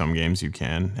in like some games you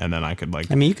can. And then I could like,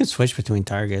 you could switch between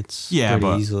targets pretty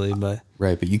easily, but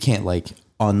but you can't like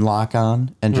unlock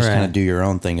on and just kind of do your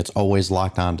own thing. It's always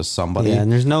locked on to somebody. Yeah,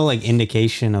 and there's no like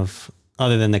indication of,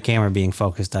 other than the camera being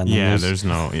focused on them.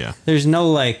 There's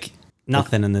no like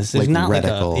nothing in this. There's like not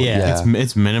reticle, like a, yeah.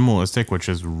 It's minimalistic, which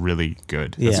is really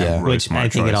good. That's a yeah, really which smart I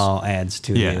think choice. it all adds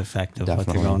to Yeah, the effect of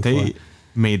definitely. what they're going They for.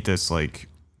 made this like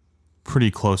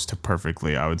pretty close to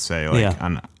perfectly, I would say. Like Yeah.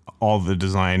 on all the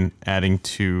design adding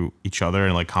to each other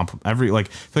and like I feel like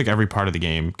every part of the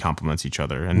game complements each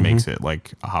other and makes it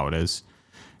like how it is.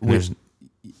 And there's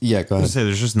Yeah, go I ahead. say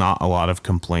there's just not a lot of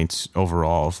complaints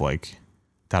overall of like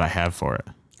that I have for it.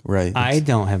 Right. I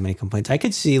don't have many complaints. I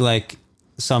could see like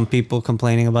some people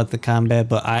complaining about the combat,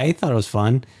 but I thought it was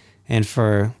fun. And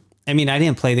I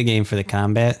didn't play the game for the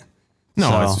combat. No,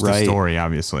 So- it's just Right. a story,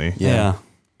 obviously. Yeah.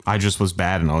 I just was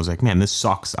bad and I was like, man, this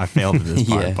sucks. I failed at this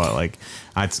part, Yeah. but like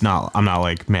I'm not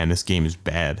like, man, this game is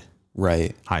bad.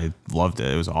 Right. I loved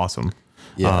it. It was awesome.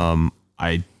 Yeah.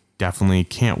 I definitely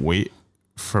can't wait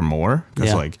for more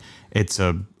because Yeah. like it's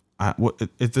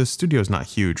the studio's not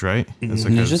huge, right? It's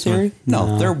like Ninja Theory?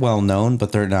 No, they're well known,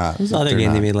 but they're not. There's other they're game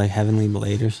they not- made like Heavenly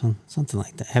Blade or something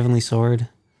like that. Heavenly Sword.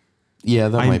 Yeah,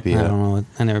 that might be I it. don't know.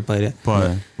 I never played it. But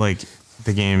Yeah. like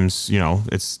the game's,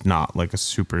 it's not like a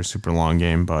super, super long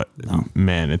game, but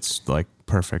man, it's like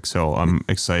perfect. So I'm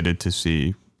excited to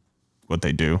see what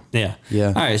they do. Yeah. Yeah.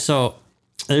 All right. So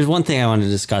there's one thing I want to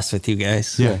discuss with you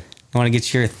guys. Yeah. I want to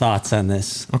get your thoughts on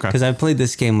this. Okay. Because I've played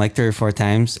this game like 3 or 4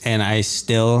 times and I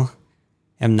still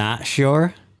am not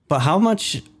sure. But how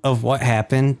much of what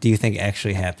happened do you think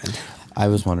actually happened? I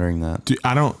was wondering that. Dude,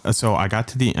 so I got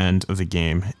to the end of the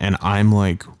game and I'm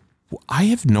like, I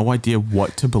have no idea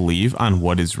what to believe on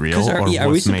what is real or Are we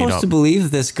what's made supposed up. to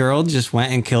believe this girl just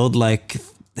went and killed like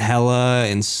Hela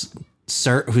and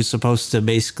Cert, who's supposed to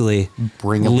basically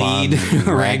Bring up lead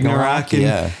Ragnarok? And,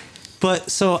 Yeah. But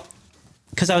so,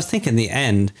 because I was thinking the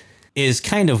end is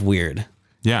kind of weird.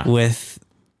 Yeah.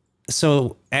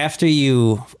 So after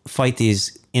you fight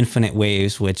these infinite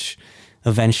waves, which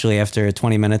eventually after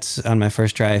 20 minutes on my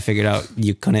first try, I figured out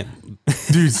you couldn't.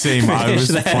 Dude, same. I Finish was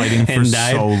that fighting for and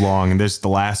died. so long. There's the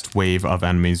last wave of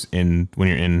enemies when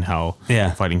you're in hell.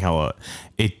 Yeah. Fighting hell.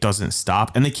 It doesn't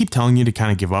stop. And they keep telling you to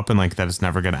kind of give up and like that it's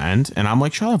never going to end. And I'm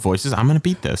like, shut up, voices. I'm going to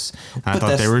beat this. And I thought they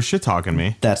that's- were shit talking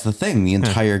me. That's the thing. The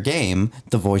entire game,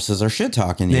 the voices are shit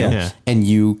talking you, Yeah. Yeah. and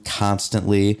you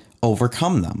constantly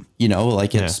overcome them.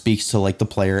 Like it Yeah. speaks to like the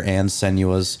player and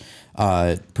Senua's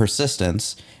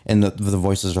persistence, and the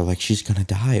voices are like, she's gonna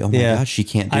die. Oh my god, she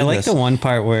can't do I like this. the one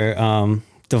part where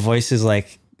the voices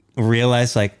like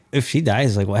realize like if she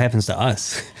dies, like what happens to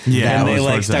us? Yeah, and I they was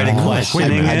like towards that. started I'm like,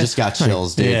 questioning I it. just got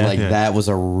chills, dude. Yeah. Like Yeah. that was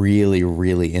a really,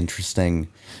 really interesting.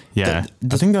 Yeah.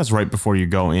 I think that's right before you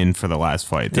go in for the last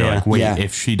fight. They're Yeah. like, wait, Yeah.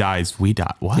 if she dies, we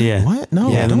die. What? Yeah. What? No,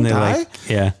 Yeah, and don't then they're die. like,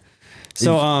 yeah.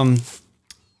 So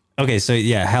okay, so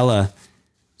yeah, Hela,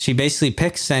 she basically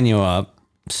picks Senua up,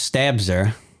 stabs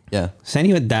her. Yeah,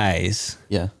 Senua dies,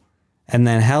 yeah, and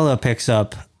then Hela picks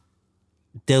up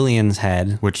Dillion's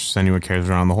head, Which Senua carries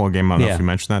around the whole game. I don't know Yeah. if you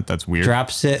mentioned that. That's weird.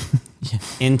 drops it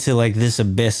into like this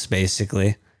abyss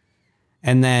basically.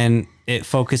 And then it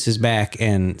focuses back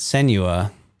and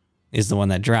Senua is the one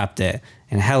that dropped it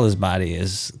and Hela's body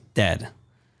is dead.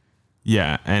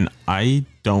 Yeah. And I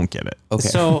don't get it. okay.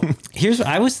 So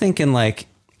I was thinking like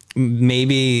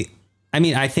maybe,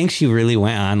 I think she really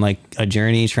went on like a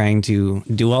journey trying to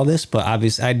do all this, but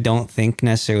obviously I don't think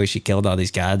necessarily she killed all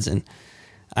these gods. And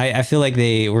I feel like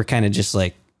they were kind of just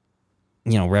like,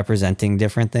 representing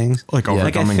different things. Like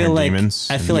overcoming her demons.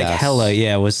 I feel like Yes.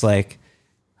 Hela, was like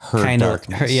her kind of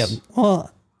darkness. her. Yeah. Well,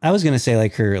 I was gonna say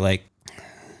like her, like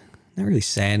not really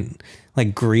sad,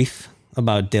 like grief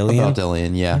about Dillion, About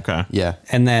Dillion, yeah. Okay. Yeah.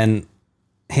 and then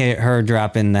her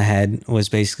dropping the head was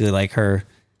basically like her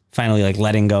finally like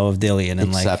letting go of Dillion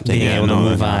and like Accepting being it, able to no,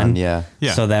 move on. Yeah.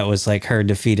 Yeah. So that was like her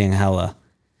defeating Hela.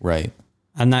 Right.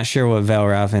 I'm not sure what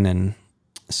Valravn and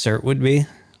Cert would be.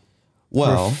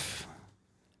 Well,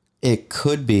 it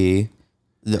could be,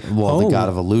 the Oh. god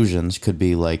of illusions could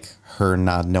be like her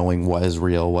not knowing what is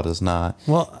real, what is not.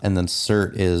 Well, And then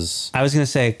Cert is, I was gonna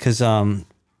say because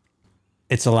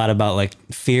it's a lot about like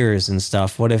fears and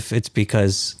stuff. What if it's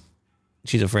because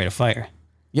she's afraid of fire?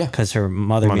 yeah. Because her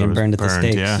mother being was burned at the burned,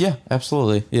 stakes. yeah. Yeah,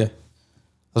 absolutely. Yeah. I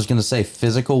was going to say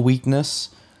physical weakness.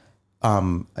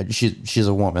 She's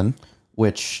a woman,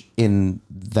 which in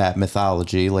that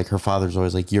mythology, like her father's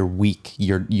always like, you're weak.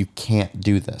 You can't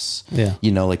do this. Yeah.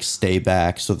 Like stay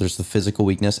back. So there's the physical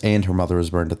weakness, and her mother was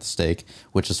burned at the stake,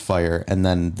 which is fire. And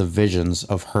then the visions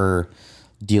of her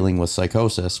dealing with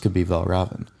psychosis could be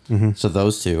Valravn. So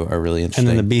those two are really And interesting.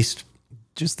 then the beast,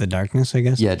 just the darkness, I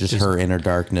guess. yeah, just her inner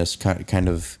darkness kind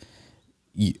of,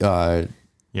 Yeah.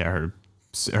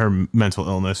 Her mental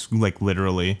illness, like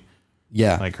literally,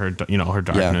 yeah. like her, her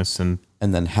darkness and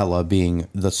And then Hela being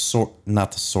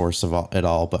not the source of it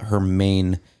all, but her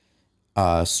main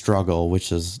struggle,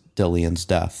 which is Dillian's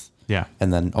death. Yeah.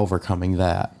 And then overcoming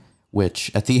that,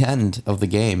 which at the end of the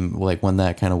game, like when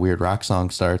that kind of weird rock song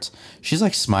starts, she's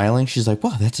like smiling. She's like,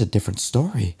 wow, that's a different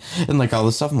story. And like all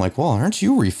this stuff, I'm like, well, aren't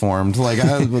you reformed? Like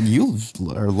you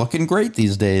are looking great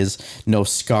these days. No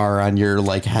scar on your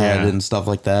like head and stuff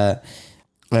like that.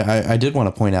 I did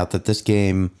want to point out that this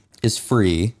game is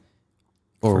free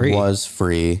was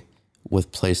free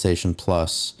with PlayStation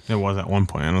Plus. It was at one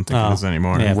point. I don't think it is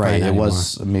anymore. Yeah, Right. It anymore.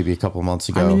 was maybe a couple of months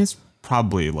ago. I mean, it's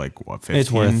probably like what, 15,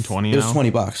 It's worth- 20 it was now? $20.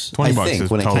 20 bucks I think is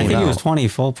when it totally came I think it out. was 20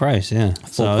 full price. Yeah.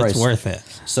 So price. it's worth it.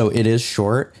 So it is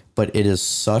short, but it is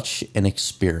such an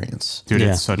experience. Dude,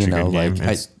 Yeah. it's such You a know, good game. like,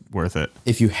 It's worth it.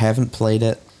 If you haven't played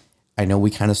it, I know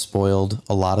we kind of spoiled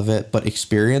a lot of it, but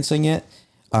experiencing it,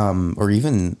 or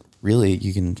even really,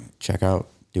 you can check out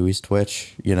Dewey's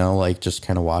Twitch, you know, like just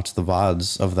kind of watch the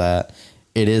VODs of that.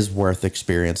 It is worth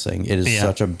experiencing. It is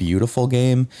such a beautiful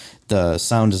game. The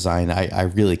sound design, I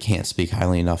really can't speak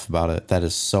highly enough about it. That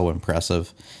is so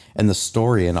impressive. And the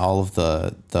story and all of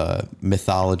the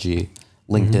mythology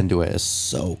linked into it is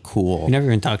so cool. We never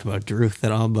even talked about Druth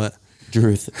at all, but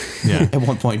Druth. Yeah. At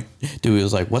one point, Dewey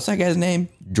was like, what's that guy's name?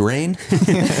 Drain?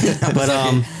 but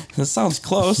That sounds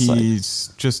close.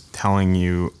 He's just telling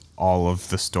you all of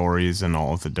the stories and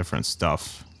all of the different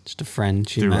stuff just a friend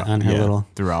she met on her little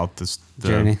throughout the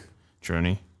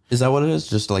journey. Is that what it is?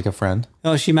 Just like a friend?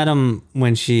 Oh, she met him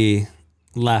when she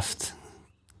left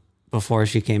before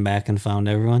she came back and found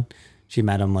everyone. She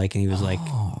met him like, and he was like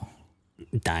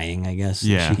dying, I guess.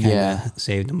 Yeah. She kind of Yeah.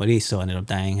 saved him, but he still ended up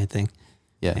dying, I think.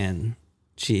 Yeah. And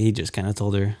he just kind of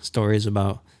told her stories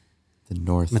about The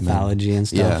North mythology and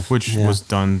stuff. Yeah. which was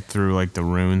done through like the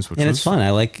runes, which and was it's fun.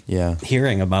 I like Yeah.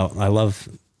 hearing about. I love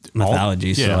mythology.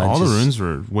 Yeah, so all the the runes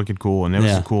were wicked cool, and it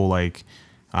was Yeah. a cool, like,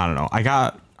 I don't know.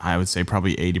 I would say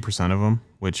probably 80% of them,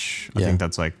 which I Yeah. think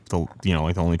that's like the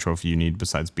like the only trophy you need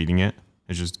besides beating it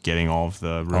is just getting all of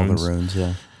the runes. All the runes,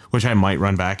 yeah. Which I might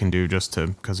run back and do just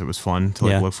because it was fun to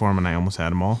like Yeah. look for them, and I almost had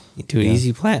them all. Do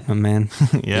easy platinum, man.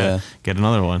 Yeah, get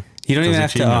another one. You don't Those even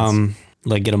have to achievements.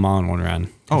 like get them all in one run.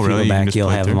 Oh, If really? You You go can back, just you'll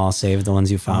play have through? them all saved, the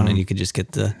ones you found, and you could just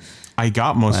get the. I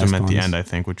got most of them Last at the ones. end, I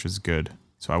think, which was good.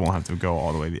 So I won't have to go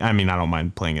all the way. I mean, I don't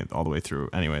mind playing it all the way through.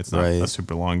 Anyway, it's not Right. a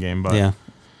super long game, but Yeah.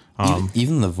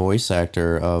 Even the voice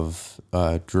actor of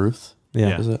Druth,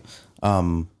 Yeah. is it?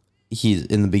 He's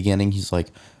in the beginning. He's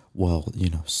like, well,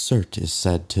 Surt is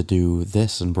said to do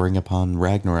this and bring upon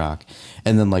Ragnarok,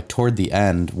 and then like toward the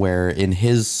end, where in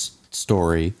his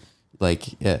story,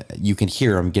 like you can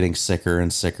hear him getting sicker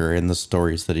and sicker in the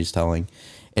stories that he's telling,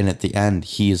 and at the end,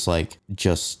 he's like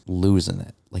just losing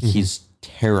it. Like he's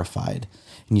terrified.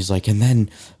 And he's like, and then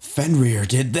Fenrir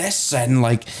did this, and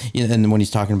like, and when he's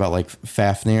talking about like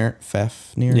Fafnir,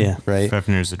 Yeah. right?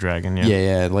 Fafnir's the dragon. Yeah.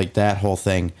 Yeah, like that whole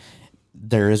thing.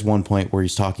 There is one point where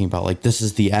he's talking about like, this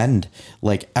is the end.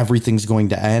 Like everything's going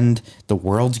to end. The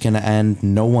world's going to end.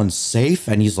 No one's safe.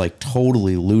 And he's like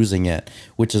totally losing it,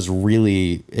 which is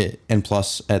really, and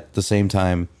plus at the same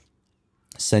time,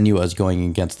 Senua is going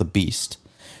against the beast,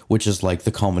 which is like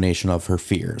the culmination of her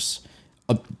fears.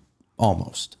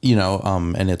 Almost,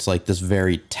 and it's like this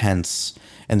very tense,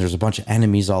 and there's a bunch of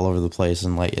enemies all over the place,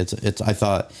 and like it's I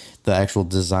thought the actual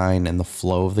design and the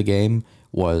flow of the game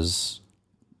was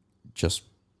just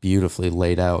beautifully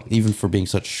laid out. Even for being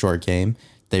such a short game,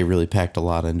 they really packed a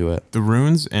lot into it. The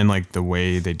runes and like the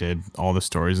way they did all the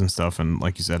stories and stuff, and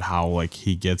like you said, how like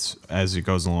he gets as it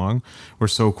goes along, were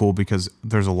so cool because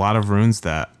there's a lot of runes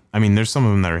that, I mean, there's some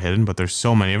of them that are hidden, but there's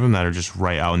so many of them that are just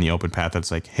right out in the open path.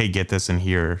 That's like, hey, get this in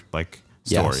here, like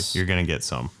story. Yes. You're gonna get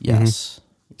some. Yes.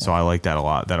 So I like that a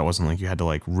lot. That it wasn't like you had to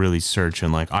like really search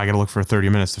and like I got to look for 30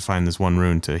 minutes to find this one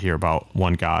rune to hear about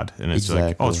one god, and it's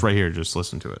like, oh, it's right here. Just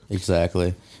listen to it.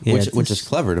 Exactly. Yeah, Which is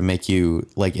clever to make you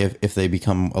like if they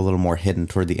become a little more hidden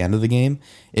toward the end of the game,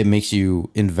 it makes you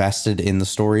invested in the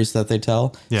stories that they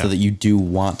tell, Yeah. so that you do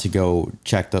want to go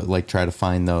check try to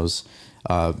find those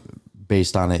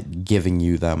based on it giving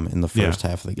you them in the first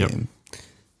half of the Yep. game.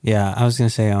 Yeah, I was gonna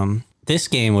say, this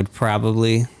game would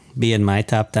probably be in my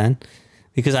top 10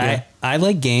 because I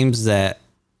like games that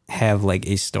have like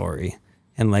a story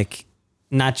and like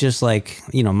not just like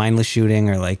mindless shooting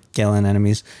or like killing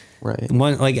enemies. Right.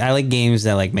 I like games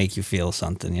that like make you feel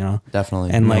something,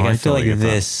 Definitely. And like No, I I feel totally like get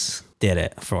that. this did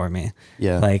it for me.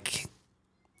 Yeah. Like,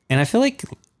 and I feel like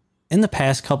in the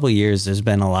past couple of years, there's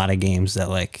been a lot of games that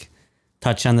like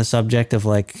touch on the subject of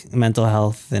like mental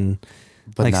health and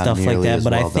But like not stuff like nearly that. as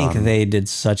But I well think done. they did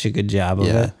such a good job of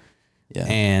Yeah. it. Yeah.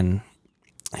 And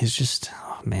it's just,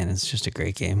 oh man, it's just a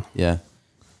great game. Yeah.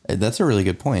 That's a really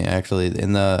good point, actually.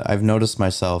 I've noticed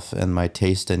myself and my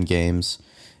taste in games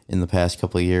in the past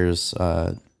couple of years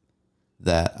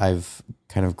that I've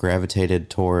kind of gravitated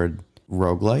toward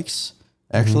roguelikes,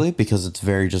 actually, because it's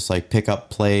very just like pick up,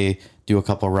 play, do a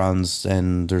couple runs,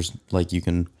 and there's like you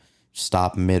can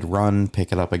stop mid-run,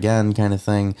 pick it up again kind of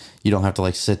thing. You don't have to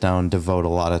like sit down and devote a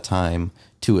lot of time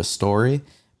to a story.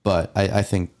 But I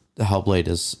think Hellblade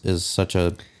is such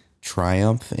a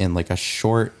triumph in like a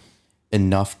short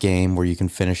enough game where you can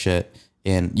finish it,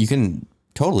 and you can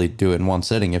totally do it in one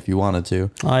sitting if you wanted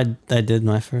to. Oh, I did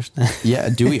my first time. Yeah,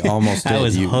 Dewey almost did. I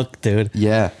was hooked, dude.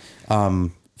 Yeah.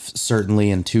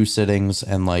 Certainly in 2 sittings,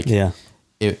 and like Yeah.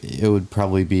 it would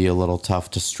probably be a little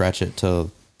tough to stretch it to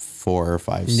 4 or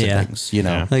 5 Yeah. sittings, you know.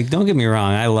 Yeah. Like, don't get me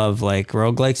wrong, I love like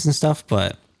roguelikes and stuff,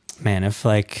 but man, if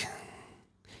a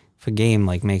game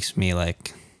like makes me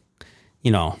like,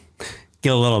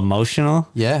 get a little emotional.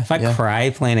 Yeah, If I yeah. cry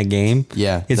playing a game,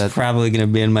 Yeah, it's that- probably gonna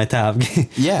be in my top game.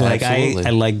 Yeah, like absolutely. I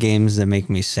like games that make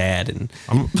me sad, and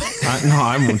I'm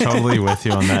totally with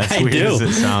you on that. As I weird do. as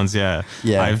it sounds, yeah.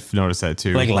 Yeah. I've noticed that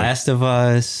too. like Last of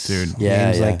Us, Dude. Yeah,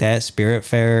 games yeah. like that,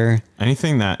 Spiritfarer.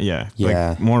 anything that, Yeah.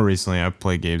 Like more recently, I've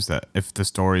played games that if the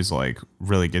story's like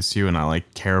really gets to you, and I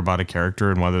like care about a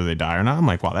character and whether they die or not, I'm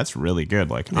like, wow, that's really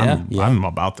good. Like Yeah. I'm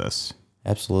about this.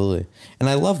 Absolutely. And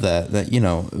I love that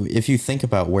if you think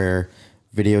about where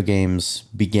video games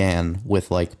began with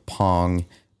like Pong,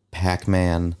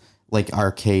 Pac-Man, like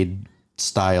arcade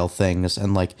style things,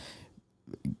 and like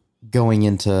going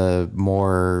into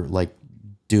more like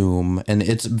Doom, and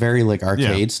it's very like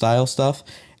arcade style stuff.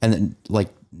 And then like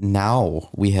now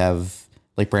we have,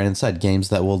 like Brandon said, games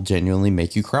that will genuinely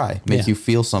make you cry, make Yeah. you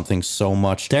feel something so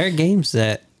much. There are games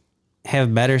that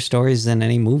have better stories than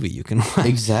any movie you can watch.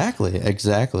 Exactly.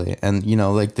 And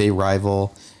like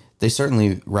they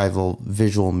certainly rival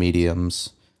visual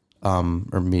mediums,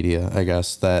 or media, I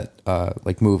guess, that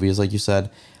like movies, like you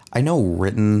said. I know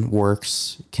written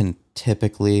works can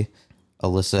typically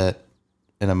elicit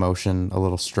an emotion a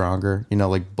little stronger,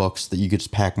 like books that you could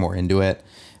just pack more into it.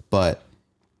 But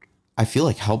I feel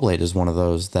like Hellblade is one of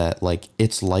those that like,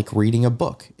 it's like reading a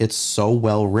book. It's so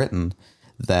well written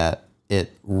that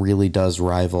it really does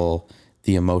rival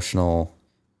the emotional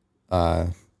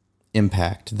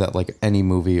impact that like any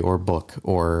movie or book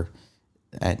or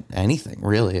anything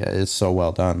really is so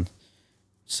well done.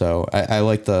 So I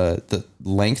like the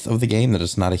length of the game, that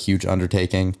it's not a huge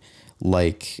undertaking.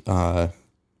 Like I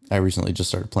recently just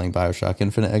started playing BioShock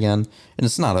Infinite again, and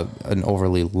it's not an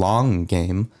overly long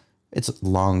game. It's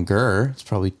longer. It's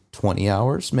probably 20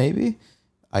 hours maybe.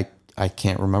 I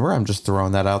can't remember. I'm just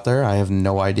throwing that out there. I have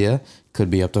no idea. Could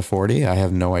be up to 40. I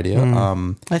have no idea.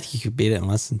 I think you could beat it in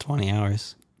less than 20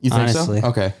 hours. You think honestly. so?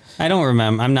 Okay. I don't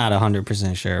remember. I'm not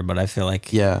 100% sure, but I feel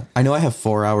like Yeah. I know I have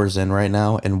 4 hours in right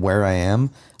now, and where I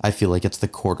am, I feel like it's the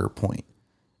quarter point.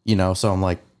 So I'm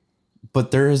like,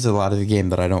 but there is a lot of the game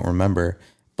that I don't remember.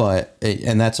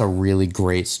 And that's a really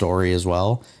great story as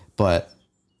well. But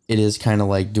it is kind of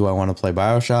like, do I want to play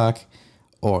BioShock?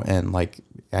 And like,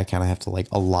 I kind of have to like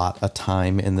allot a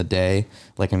time in the day.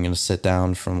 Like I'm going to sit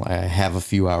down I have a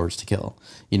few hours to kill,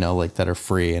 like that are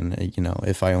free. And,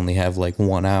 if I only have like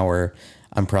 1 hour,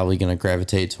 I'm probably going to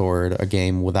gravitate toward a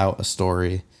game without a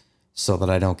story so that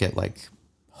I don't get like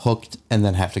hooked and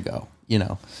then have to go,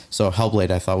 So Hellblade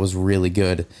I thought was really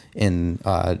good in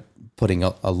putting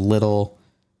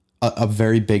a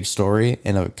very big story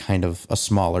in a kind of a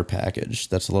smaller package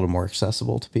that's a little more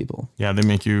accessible to people. Yeah, they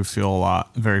make you feel a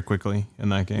lot very quickly in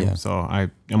that game. Yeah. So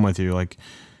I'm with you. Like,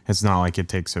 it's not like it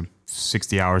takes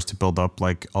 60 hours to build up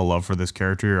like a love for this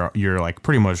character. You're like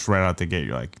pretty much right out the gate.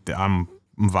 You're like, I'm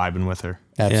vibing with her.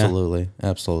 Absolutely.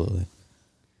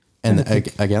 And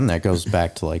again, that goes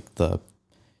back to like the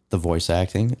voice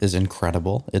acting is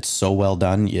incredible. It's so well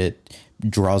done. It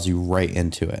draws you right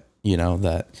into it.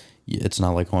 That it's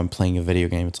not like, oh, I'm playing a video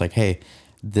game. It's like, hey,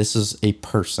 this is a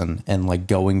person, and like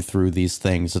going through these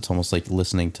things, it's almost like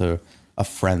listening to a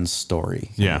friend's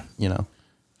story. Yeah.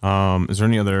 Is there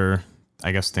any other,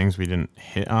 I guess, things we didn't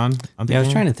hit on? Yeah, I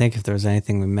was trying to think if there was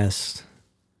anything we missed.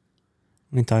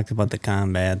 We talked about the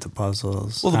combat, the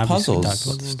puzzles. Well, the Obviously, we puzzles-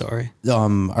 talked about the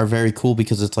story. Are very cool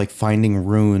because it's like finding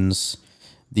runes,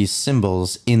 these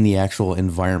symbols in the actual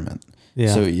environment.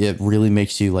 Yeah. So it really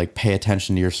makes you like pay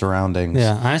attention to your surroundings.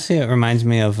 Yeah, honestly, it reminds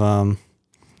me of The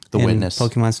in Witness.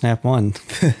 Pokemon Snap 1,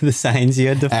 the signs you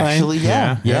had to find. Actually,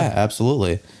 yeah, Yeah.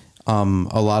 absolutely. A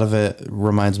lot of it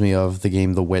reminds me of the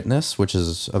game The Witness, which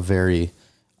is a very,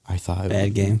 I thought,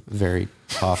 Bad game. very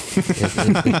tough.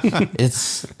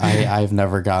 I've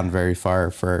never gotten very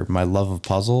far for my love of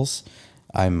puzzles.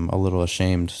 I'm a little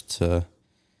ashamed to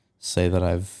say that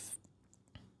I've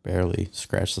barely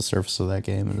scratched the surface of that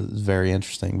game, and it's very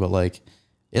interesting. But like,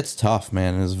 It's tough,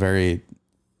 man. It's very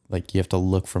like you have to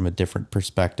look from a different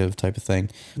perspective type of thing.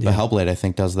 But Yeah. Hellblade, I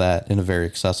think, does that in a very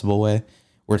accessible way,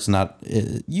 where it's not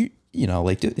you know,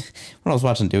 like when I was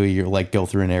watching Dewey, you're like go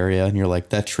through an area and you're like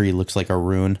that tree looks like a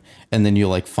rune, and then you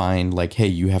like find like, hey,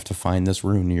 you have to find this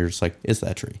rune. And you're just like, it's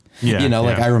that tree. Yeah, you know,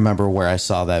 like yeah. I remember where I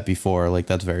saw that before. Like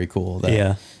that's very cool. That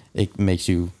Yeah. it makes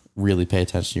you really pay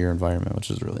attention to your environment, which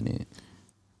is really neat.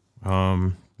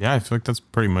 Yeah, I feel like that's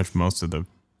pretty much most of the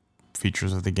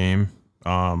features of the game.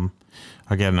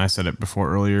 Again, I said it before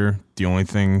earlier. The only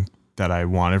thing that I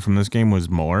wanted from this game was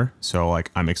more. So like,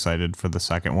 I'm excited for the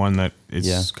second one that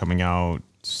is coming out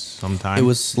sometime. It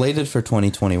was slated for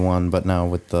 2021, but now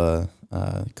with the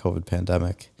COVID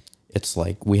pandemic, it's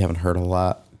like we haven't heard a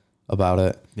lot about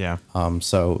it. Yeah.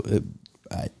 So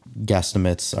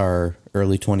guesstimates are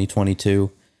early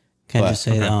 2022. Can I But- just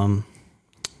say,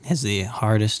 has the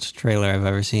hardest trailer I've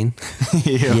ever seen.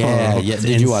 Yeah. It's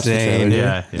Did you watch the trailer?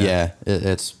 insane. dude? Yeah.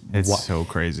 It's so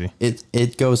crazy.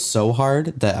 It goes so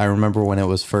hard that I remember when it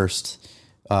was first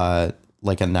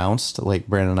like announced, like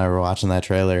Brandon and I were watching that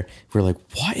trailer, we were like,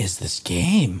 what is this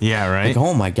game? Yeah, right? Like,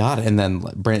 oh my God. And then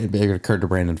it occurred to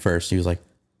Brandon first. He was like,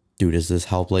 dude, is this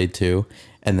Hellblade 2?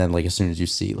 And then like as soon as you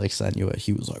see like Senua,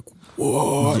 he was like,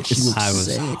 whoa. She looks I was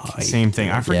sick. hyped. Same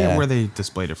thing. I forget Yeah. where they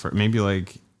displayed it for. Maybe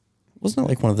like Wasn't it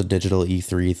like one of the digital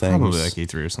E3 things? probably like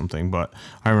E3 or something. But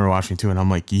I remember watching too, and I'm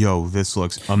like, yo, this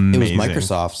looks It amazing. was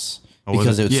Microsoft's Oh, was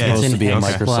because it? it was Yeah, supposed it's to be a an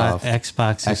Microsoft.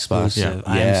 Xbox exclusive.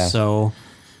 Yeah. I'm so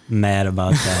mad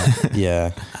about that.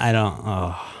 Yeah. I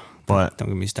don't. But Don't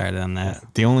get me started on that.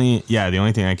 the only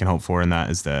thing I can hope for in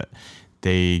that is that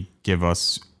they give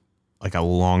us like a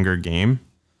longer game,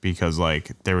 because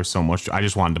like there was so much. I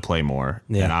just wanted to play more,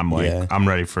 Yeah. and I'm like, Yeah. I'm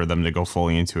ready for them to go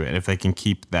fully into it. And if they can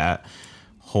keep that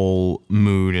whole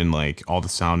mood and like all the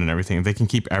sound and everything, if they can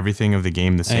keep everything of the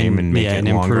game the same and make it and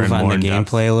longer improve and on more the in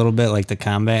depth. gameplay a little bit, like the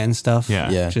combat and stuff.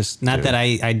 Yeah. Yeah. Just not that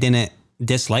I didn't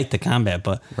dislike the combat,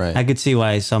 but Right. I could see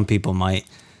why some people might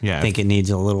Yeah. think it needs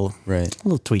a little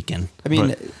tweaking. I mean,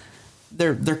 But-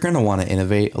 they're going to want to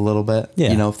innovate a little bit.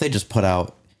 Yeah. You know, if they just put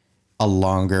out a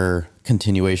longer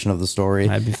continuation of the story,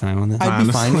 I'd be fine with it. I'd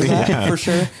be fine with Honestly, that yeah. for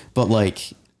sure. But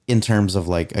like in terms of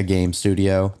like a game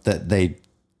studio, that they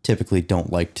typically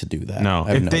don't like to do that. No,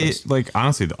 I've if they noticed. like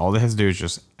honestly, all they have to do is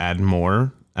just add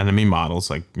more enemy models,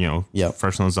 like Yep.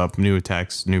 first one's up, new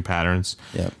attacks, new patterns.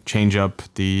 Yep. Change up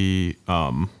the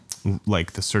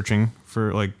like the searching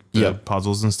for like the Yep.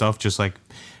 puzzles and stuff. Just like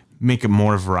make it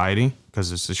more variety,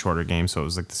 because it's a shorter game, so it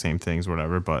was like the same things,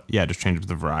 whatever. But yeah, just change up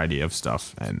the variety of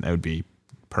stuff, and that would be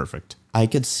perfect. I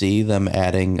could see them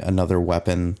adding another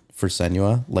weapon for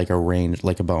Senua, like a range,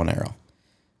 like a bow and arrow.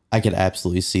 I could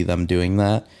absolutely see them doing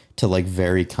that to like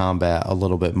vary combat a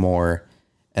little bit more.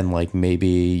 And like maybe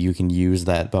you can use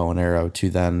that bow and arrow to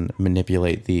then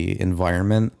manipulate the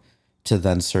environment to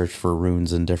then search for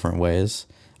runes in different ways.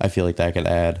 I feel like that could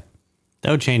add.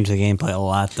 That would change the gameplay a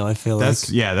lot, though. I feel That's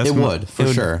like that's It mo- would, it for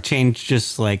would sure. change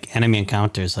just like enemy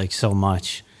encounters like so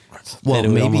much. Well, that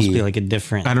it would almost maybe be like a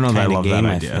different. I don't know that I kind of love game,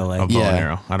 that I idea feel like. of bow and Yeah.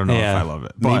 arrow. I don't know if Yeah. I love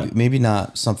it, but maybe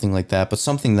not something like that, but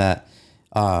something that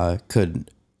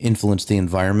could influence the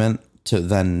environment to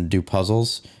then do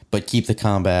puzzles, but keep the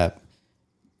combat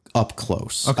up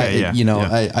close. Okay, yeah, You know,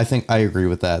 yeah. I think I agree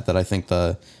with that. That I think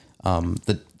the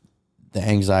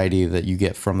anxiety that you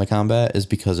get from the combat is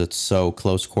because it's so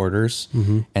close quarters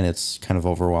and it's kind of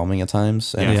overwhelming at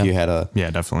times. And Yeah. if you had yeah,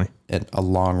 definitely. a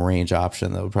long range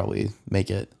option, that would probably make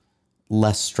it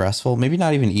less stressful. Maybe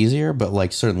not even easier, but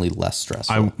like certainly less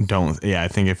stressful. I don't. Yeah, I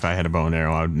think if I had a bow and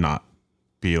arrow, I would not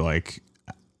be like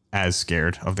as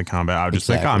scared of the combat. I would just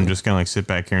like, oh, I'm Exactly. just gonna like sit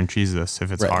back here and cheese this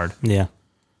if it's Right. hard. Yeah.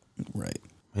 Right.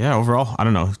 Yeah, overall, I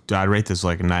don't know. I'd rate this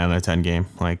like a 9 out of 10 game.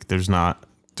 Like, there's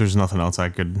nothing else I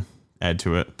could add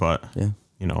to it, but Yeah.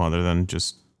 other than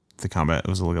just the combat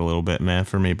was like a little bit meh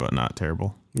for me, but not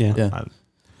terrible. Yeah. Yeah.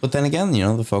 But then again,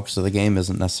 the focus of the game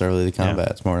isn't necessarily the combat;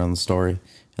 it's more on the story.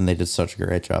 And they did such a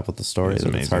great job with the story It's that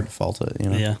it's amazing. hard to fault it.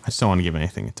 Yeah. I still want to give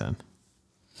anything a 10.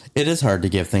 It is hard to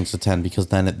give things a 10 because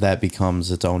then that becomes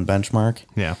its own benchmark.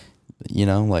 Yeah,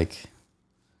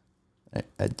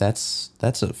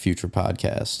 That's a future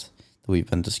podcast that we've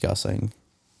been discussing.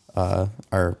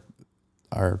 Our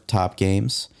top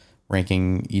games,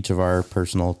 ranking each of our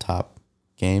personal top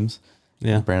games.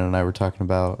 Yeah. Brandon and I were talking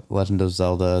about Legend of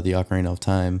Zelda: The Ocarina of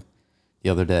Time the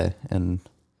other day, and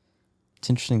it's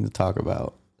interesting to talk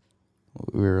about.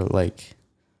 We were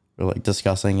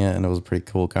discussing it, and it was a pretty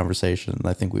cool conversation. And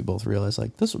I think we both realized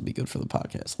like this would be good for the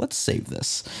podcast. Let's save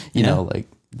this.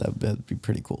 That'd be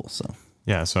pretty cool. So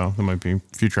yeah. So there might be a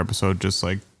future episode just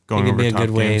like It going could over be a top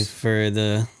good way games. for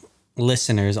the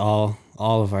listeners, all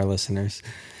all of our listeners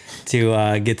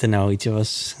to get to know each of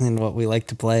us and what we like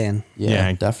to play and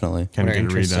Yeah, definitely. Kind What of our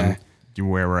get a read interests on are.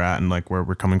 where we're at and like where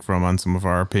we're coming from on some of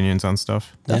our opinions on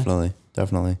stuff. Definitely.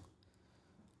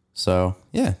 So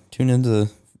yeah, tune into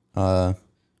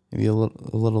maybe a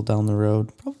little down the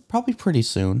road, probably pretty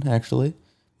soon actually.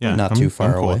 Yeah, not too far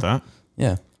I'm cool away. with that.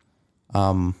 Yeah.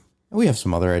 We have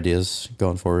some other ideas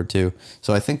going forward too.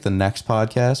 So I think the next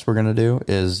podcast we're gonna do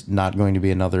is not going to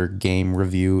be another game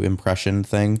review impression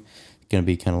thing. It's gonna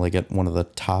be kind of like one of the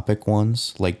topic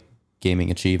ones, like gaming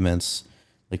achievements,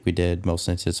 like we did most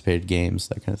anticipated games,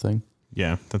 that kind of thing.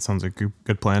 Yeah, that sounds like a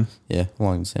good plan. Yeah,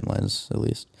 along the same lines at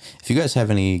least. If you guys have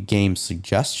any game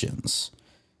suggestions,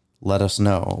 let us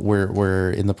know. We're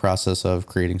in the process of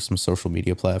creating some social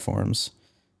media platforms.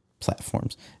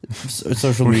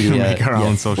 Social We're media. gonna make our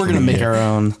own social We're gonna make media. our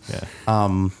own.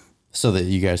 Yeah. So that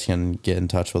you guys can get in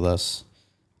touch with us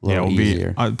a Yeah, little we'll easier.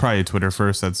 be probably Twitter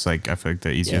first. That's like I feel like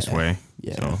the easiest Yeah. way.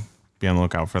 Yeah. So be on the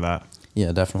lookout for that.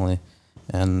 Yeah, definitely.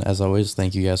 And as always,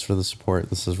 thank you guys for the support.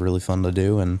 This is really fun to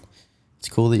do, and it's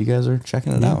cool that you guys are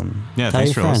checking it out. And Yeah, Tell thanks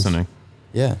your for friends. listening.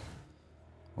 yeah.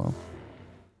 Well,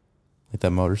 like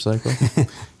that motorcycle.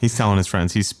 He's telling his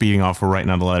friends. He's speeding off. We're right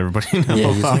now to let everybody know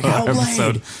Yeah, he's like, about our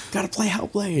episode. Hellblade. Gotta play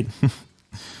Hellblade.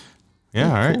 Yeah,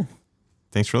 all right. Cool.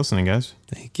 Thanks for listening, guys.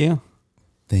 thank you.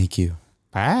 Thank you.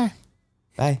 Bye.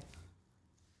 Bye.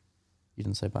 You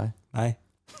didn't say bye. Bye.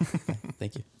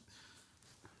 Thank you.